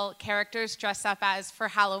Tree Hill characters dress up as for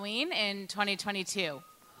Halloween in 2022?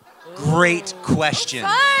 Great question.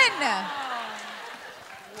 Fun.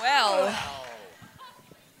 Well,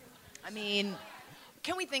 I mean,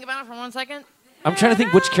 can we think about it for 1 second? I'm trying to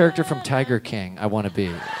think which character from Tiger King I want to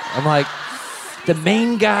be. I'm like, the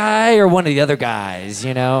main guy or one of the other guys,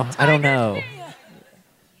 I don't know.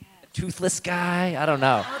 Toothless guy? I don't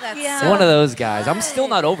know. Oh, that's Yeah. so One of those guys. I'm still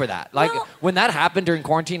not over that. Like, Well- when that happened during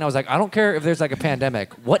quarantine, I was like, I don't care if there's like a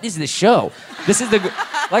pandemic. What is this show? This is like,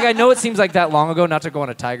 I know it seems like that long ago, not to go on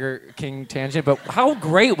a Tiger King tangent, but how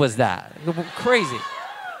great was that? Crazy.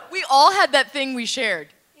 We all had that thing we shared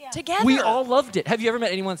together. We all loved it. Have you ever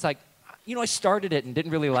met anyone that's like, I started it and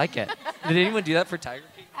didn't really like it? Did anyone do that for Tiger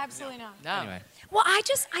King? absolutely not. No. Anyway. Well, I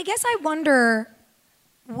guess I wonder,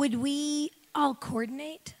 would we all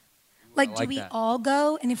coordinate? Like, do like we that. all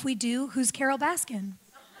go? And if we do, who's Carol Baskin?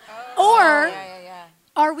 Or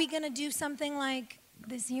are we going to do something like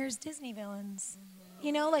this year's Disney villains?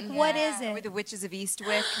 Like, what is Or it? the Witches of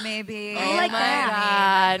Eastwick, maybe. I like my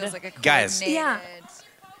that. Feels like a Guys. coordinated- Yeah.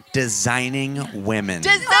 Designing women.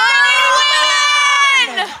 Designing women!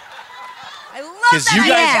 I love Because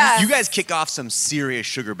that you guys kick off some serious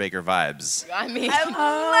Sugar Baker vibes. I mean, You you're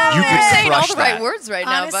could saying all crush the right that. words right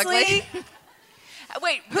now, Buckley. Honestly,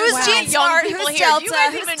 Wait, Who's there's Jean young Smart? people Who's here? Delta? You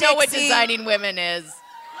guys Who's even know what Dixie? designing women is.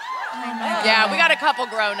 Yeah, we got a couple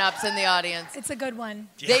grown-ups in the audience. It's a good one.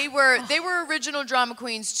 They were original drama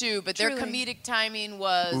queens too, but their Truly. comedic timing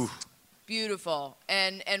was beautiful.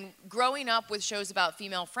 And growing up with shows about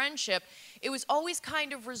female friendship, it was always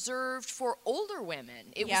kind of reserved for older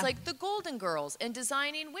women. It was like the Golden Girls and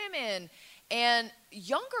Designing Women. And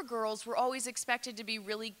younger girls were always expected to be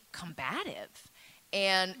really combative.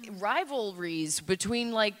 And rivalries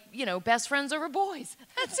between, best friends over boys.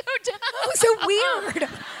 That's so dumb. Oh, so weird.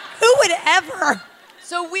 Who would ever?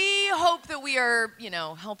 So we hope that we are,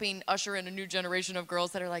 helping usher in a new generation of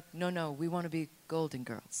girls that are like, no, we want to be Golden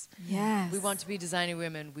Girls. Yes. We want to be designing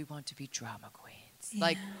women. We want to be drama queens.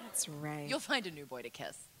 That's right. You'll find a new boy to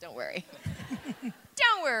kiss. Don't worry.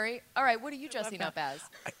 Don't worry. All right, what are you dressing up as?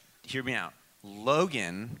 Hear me out.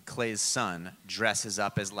 Logan, Clay's son, dresses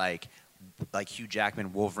up as like Hugh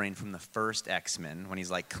Jackman Wolverine from the first X-Men when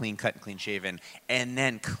he's like clean cut and clean shaven, and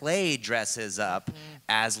then Clay dresses up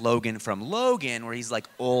as Logan from Logan where he's like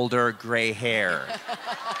older gray hair.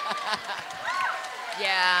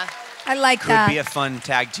 Yeah. I like Could that. be a fun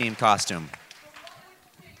tag team costume.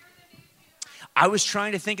 I was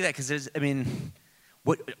trying to think of that because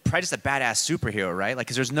Pride is a badass superhero, right? Like,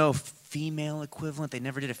 because there's no female equivalent. They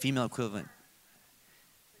never did a female equivalent.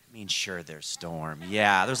 I mean, sure, there's Storm.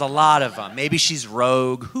 Yeah, there's a lot of them. Maybe she's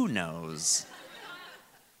Rogue. Who knows?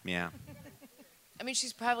 Yeah. I mean,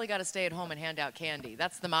 she's probably got to stay at home and hand out candy.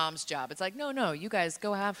 That's the mom's job. It's like, no, you guys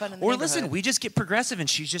go have fun in the Or neighborhood. listen, we just get progressive and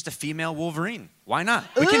she's just a female Wolverine. Why not?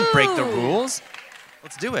 We can break the rules.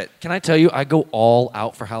 Let's do it. Can I tell you, I go all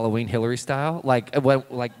out for Halloween Hillary style. Like when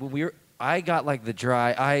we were, I got like the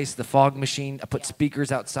dry ice, the fog machine. I put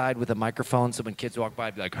speakers outside with a microphone so when kids walk by,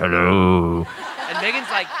 I'd be like, hello. And Megan's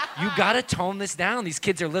like, you gotta tone this down. These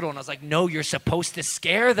kids are little. And I was like, no, you're supposed to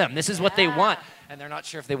scare them. This is what they want. And they're not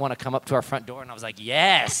sure if they want to come up to our front door. And I was like,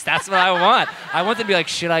 yes, that's what I want. I want them to be like,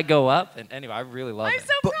 should I go up? And anyway, I really love it. I'm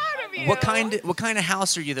so proud of you. What kind of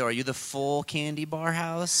house are you though? Are you the full candy bar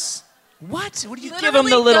house? What? What do you Literally, give them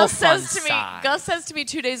the little Gus fun says to me, side? Gus says to me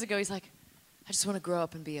 2 days ago, he's like, I just want to grow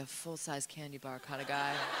up and be a full-size candy bar kind of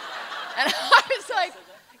guy. And I was like,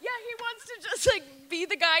 yeah, he wants to just like be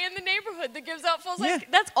the guy in the neighborhood that gives out full-size. Yeah.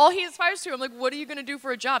 That's all he aspires to. I'm like, what are you going to do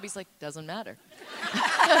for a job? He's like, doesn't matter.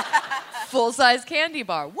 Full-size candy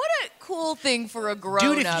bar. What a cool thing for a grown-up.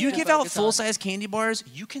 Dude, if you to give out focus on. full-size candy bars,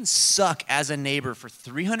 you can suck as a neighbor for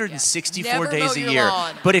 364 Never days mow a your year.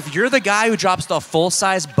 lawn. But if you're the guy who drops the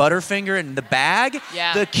full-size Butterfinger in the bag,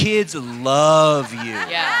 Yeah. the kids love you.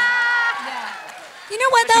 Yeah. You know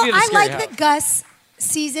what, That could though? be the I scary like that house. Gus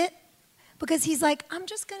sees it because he's like, I'm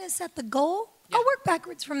just going to set the goal. I'll work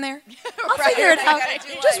backwards from there. I'll figure it out.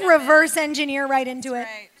 Just reverse engineer right into it.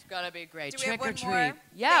 It's got to be great. Do we have Trick or one treat. more?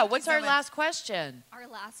 Yeah, Thank what's you so our much. last question? Our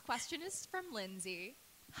last question is from Lindsay.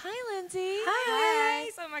 Hi, Lindsay. Hi.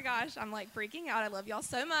 Oh my gosh, I'm like freaking out. I love y'all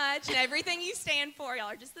so much and everything you stand for. Y'all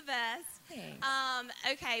are just the best. Thanks.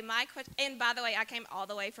 Okay, my question. And by the way, I came all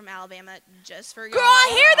the way from Alabama just for y'all. Girl, I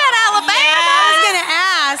hear that, Alabama. I was gonna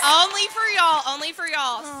ask. Only for y'all. Only for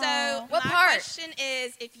y'all. So What my part? question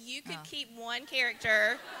is, if you could keep one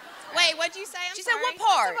character. Wait, what'd you say? I'm She said sorry. what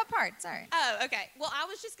part? What part? Sorry. Oh, okay. Well, I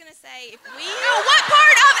was just gonna say if we. No, what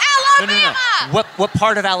part of Alabama? No. What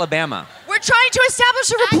part of Alabama? We're trying to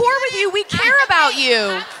establish a rapport with you. We care about you.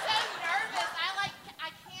 I'm so nervous.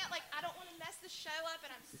 I don't want to mess the show up,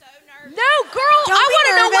 and I'm so nervous. No, girl, Don't I be want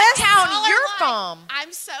to know what nervous. town All I you're like. from.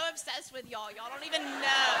 I'm so obsessed with y'all. Y'all don't even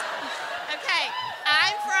know. Okay,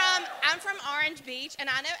 I'm from Orange Beach, and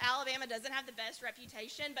I know Alabama doesn't have the best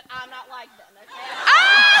reputation, but I'm not like them. Okay.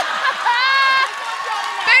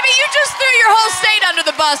 Baby, you just threw your whole state under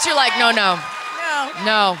the bus. You're like,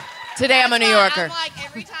 no. Today I'm a New Yorker. I'm like,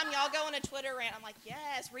 every time y'all go on a Twitter rant, I'm like,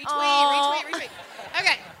 yes, retweet, Aw. retweet.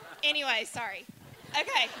 Okay. Anyway, sorry.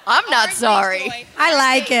 Okay. I'm not Orange Beach sorry. boy. I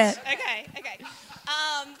like Orange it. Beach. Okay.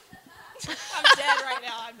 I'm dead right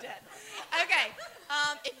now. I'm dead. Okay.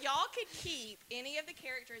 If y'all could keep any of the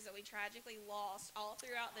characters that we tragically lost all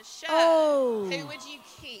throughout the show, who would you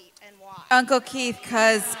keep and why? Uncle Keith,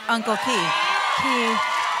 cause Uncle Keith.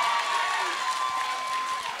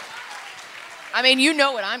 I mean, you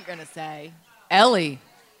know what I'm going to say. Ellie.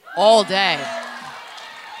 All day.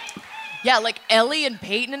 Yeah, like Ellie and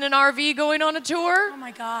Peyton in an RV going on a tour. Oh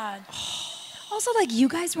my God. Also, like, you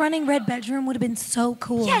guys running Red Bedroom would have been so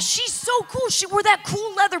cool. Yeah, she's so cool. She wore that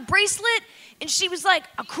cool leather bracelet, and she was like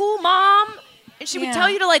a cool mom. And she would Yeah. tell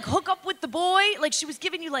you to like hook up with the boy. Like she was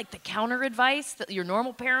giving you like the counter advice that your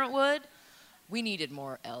normal parent would. We needed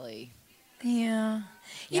more Ellie. Yeah. You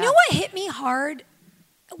Yeah. know what hit me hard,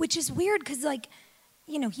 which is weird because, like,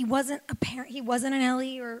 you know, he wasn't a parent, he wasn't an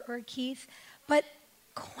Ellie or a Keith, but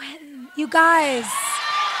Quentin, you guys.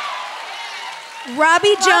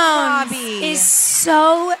 Robbie Jones Robbie. is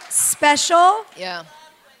so special. Yeah.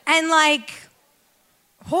 And, like,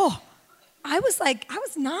 I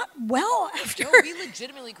was not well after. No, we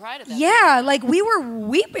legitimately cried at that. Yeah, like we were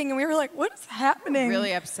weeping and we were like, what is happening?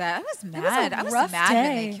 Really upset. I was was a mad. I was rough mad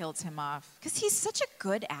when day. they killed him off because he's such a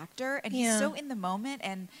good actor and Yeah. he's so in the moment,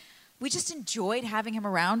 and we just enjoyed having him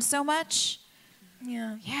around so much.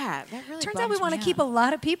 Yeah. Yeah, that really. Turns out we bummed want to me keep out. a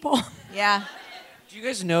lot of people. Yeah. Do you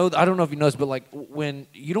guys know, I don't know if you noticed, but like when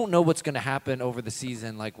you don't know what's going to happen over the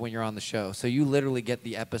season, like when you're on the show. So you literally get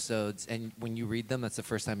the episodes, and when you read them, that's the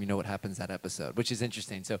first time you know what happens that episode, which is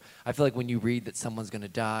interesting. So I feel like when you read that someone's going to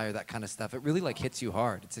die or that kind of stuff, it really like hits you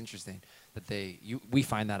hard. It's interesting that we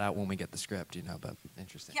find that out when we get the script, you know, but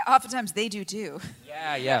interesting. Yeah, oftentimes they do too.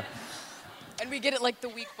 Yeah. And we get it like the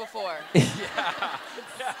week before.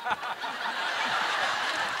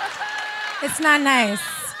 It's not nice.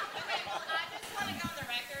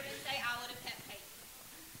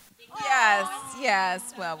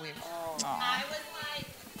 Yes. Well, we. I was like,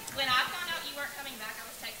 when I found out you weren't coming back, I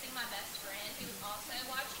was texting my best friend who was also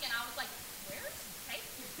watching, and I was like, where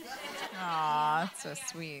Aw, that's so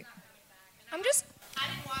sweet. I'm just. I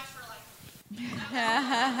didn't watch for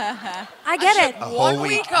I get it. A whole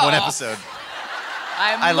week, one episode.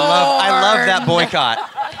 I love that boycott.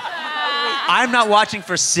 I'm not watching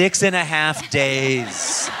for 6.5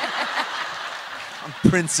 days. I'm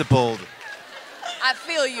principled. I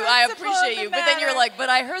feel you. I appreciate you. But then you're like, but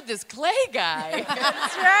I heard this Clay guy.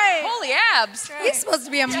 That's right. Holy abs. He's supposed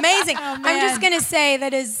to be amazing. Oh, I'm just going to say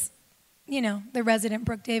that as, the resident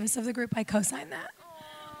Brooke Davis of the group, I co-sign that.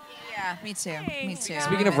 Yeah, me too. Me too.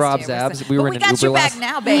 Speaking of Rob's abs, we were in an got Uber your last. back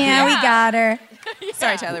now, baby. Yeah, we got her.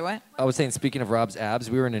 Sorry, Tyler. What? I was saying, speaking of Rob's abs,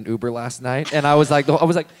 we were in an Uber last night, and I was like,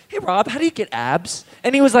 "Hey, Rob, how do you get abs?"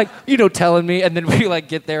 And he was like, telling me, and then we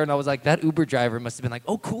get there, and I was like, that Uber driver must have been like,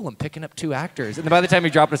 "Oh, cool, I'm picking up 2 actors." And then by the time he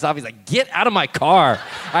dropped us off, he's like, "Get out of my car!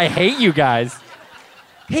 I hate you guys."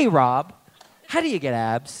 Hey, Rob, how do you get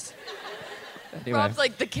abs? Anyway. Rob's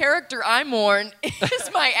like, the character I'm on is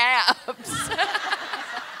my abs.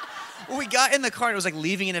 Well, we got in the car, and it was like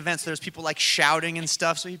leaving an event, so there's people like shouting and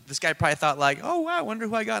stuff. So this guy probably thought like, oh, wow, I wonder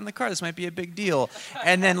who I got in the car. This might be a big deal.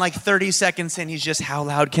 And then like 30 seconds in, he's just, how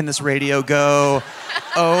loud can this radio go?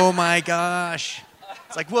 Oh my gosh.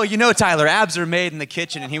 It's like, well, Tyler, abs are made in the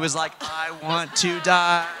kitchen. And he was like, I want to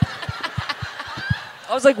die.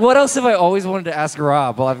 I was like, what else have I always wanted to ask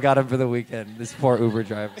Rob? Well, I've got him for the weekend. This poor Uber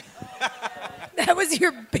driver. That was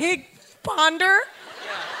your big ponder?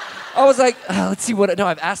 I was like, let's see what. No,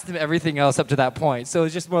 I've asked him everything else up to that point. So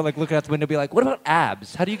it's just more like looking out the window, be like, what about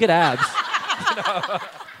abs? How do you get abs?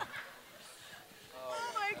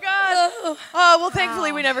 Oh, well,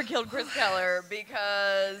 thankfully we never killed Chris Keller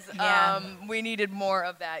because we needed more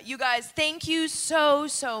of that. You guys, thank you so,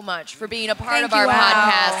 so much for being a part of our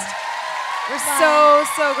podcast. We're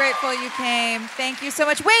so grateful you came. Thank you so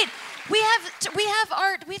much. Wait, we have to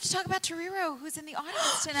talk about Toriro, who's in the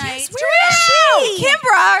audience tonight. Yes, where is she?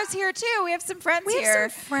 Kimbra is here too. We have some friends We have here.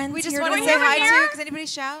 some friends we just here want to tonight. say hi Here? to. Does anybody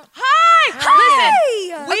shout? Hi!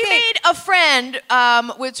 Listen, we Okay. made a friend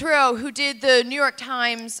with Toriro who did the New York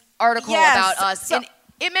Times article about us. And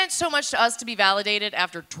it meant so much to us to be validated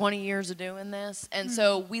after 20 years of doing this. And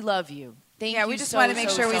so we love you. Thank you. Yeah, we just want to make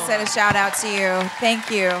sure we said a shout out to you. Thank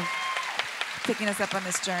you for picking us up on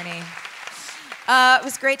this journey. It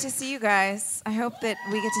was great to see you guys. I hope that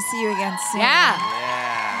we get to see you again soon.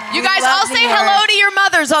 Yeah. You guys love all New say York. hello to your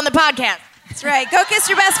mothers on the podcast. That's right. Go kiss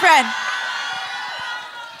your best friend.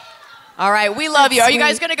 All right, we love you. Are you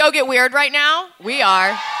guys going to go get weird right now? We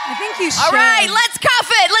are. I think you should. All right, let's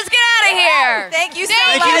cuff it. Let's get out of here. Thank you so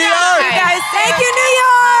Thank much. you, New York. You guys. Thank you, New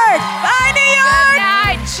York! Bye, New York! Good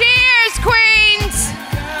night. Cheers, Queens.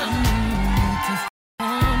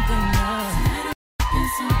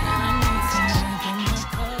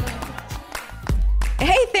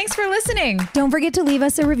 Hey, thanks for listening. Don't forget to leave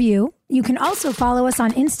us a review. You can also follow us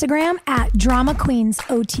on Instagram at Drama Queens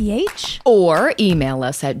OTH. Or email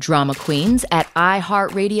us at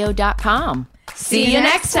dramaqueens@iheartradio.com. See you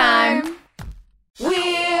next time.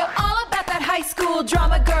 We're all about that high school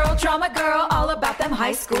drama girl, all about them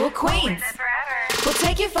high school queens. We'll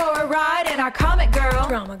take you for a ride in our comic girl,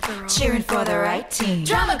 cheering for the right team.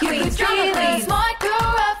 Drama queens, smart girl,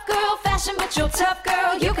 rough girl, fashion but you're tough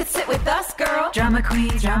girl. You could sit with us, girl. Drama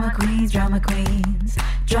queens, drama queens, drama queens,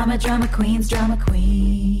 drama queens, drama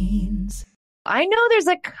queens. I know there's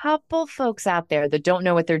a couple folks out there that don't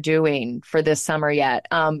know what they're doing for this summer yet.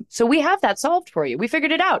 So we have that solved for you. We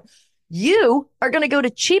figured it out. You are going to go to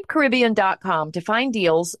cheapcaribbean.com to find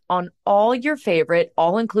deals on all your favorite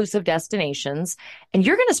all-inclusive destinations, and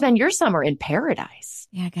you're going to spend your summer in paradise.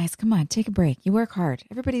 Yeah, guys, come on, take a break. You work hard.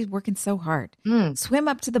 Everybody's working so hard. Swim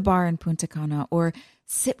up to the bar in Punta Cana or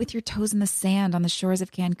sit with your toes in the sand on the shores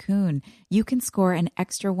of Cancun. You can score an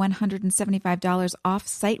extra $175 off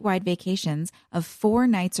site-wide vacations of 4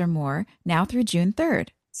 nights or more now through June 3rd.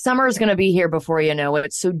 Summer is going to be here before you know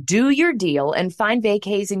it, so do your deal and find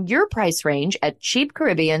vacays in your price range at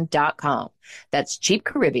cheapcaribbean.com. That's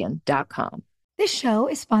cheapcaribbean.com. This show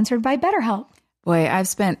is sponsored by BetterHelp. Boy, I've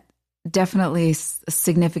spent definitely a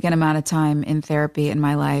significant amount of time in therapy in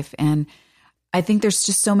my life, and I think there's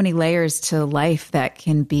just so many layers to life that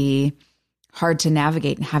can be hard to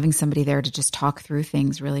navigate, and having somebody there to just talk through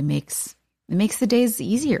things really makes the days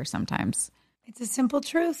easier sometimes. It's a simple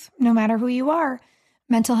truth. No matter who you are,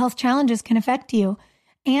 mental health challenges can affect you,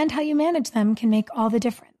 and how you manage them can make all the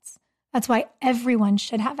difference. That's why everyone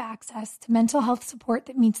should have access to mental health support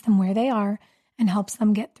that meets them where they are and helps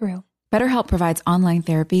them get through. BetterHelp provides online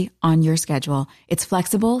therapy on your schedule. It's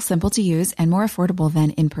flexible, simple to use, and more affordable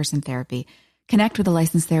than in-person therapy. Connect with a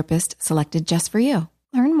licensed therapist selected just for you.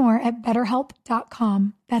 Learn more at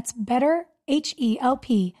betterhelp.com. That's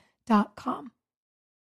betterhelp.com.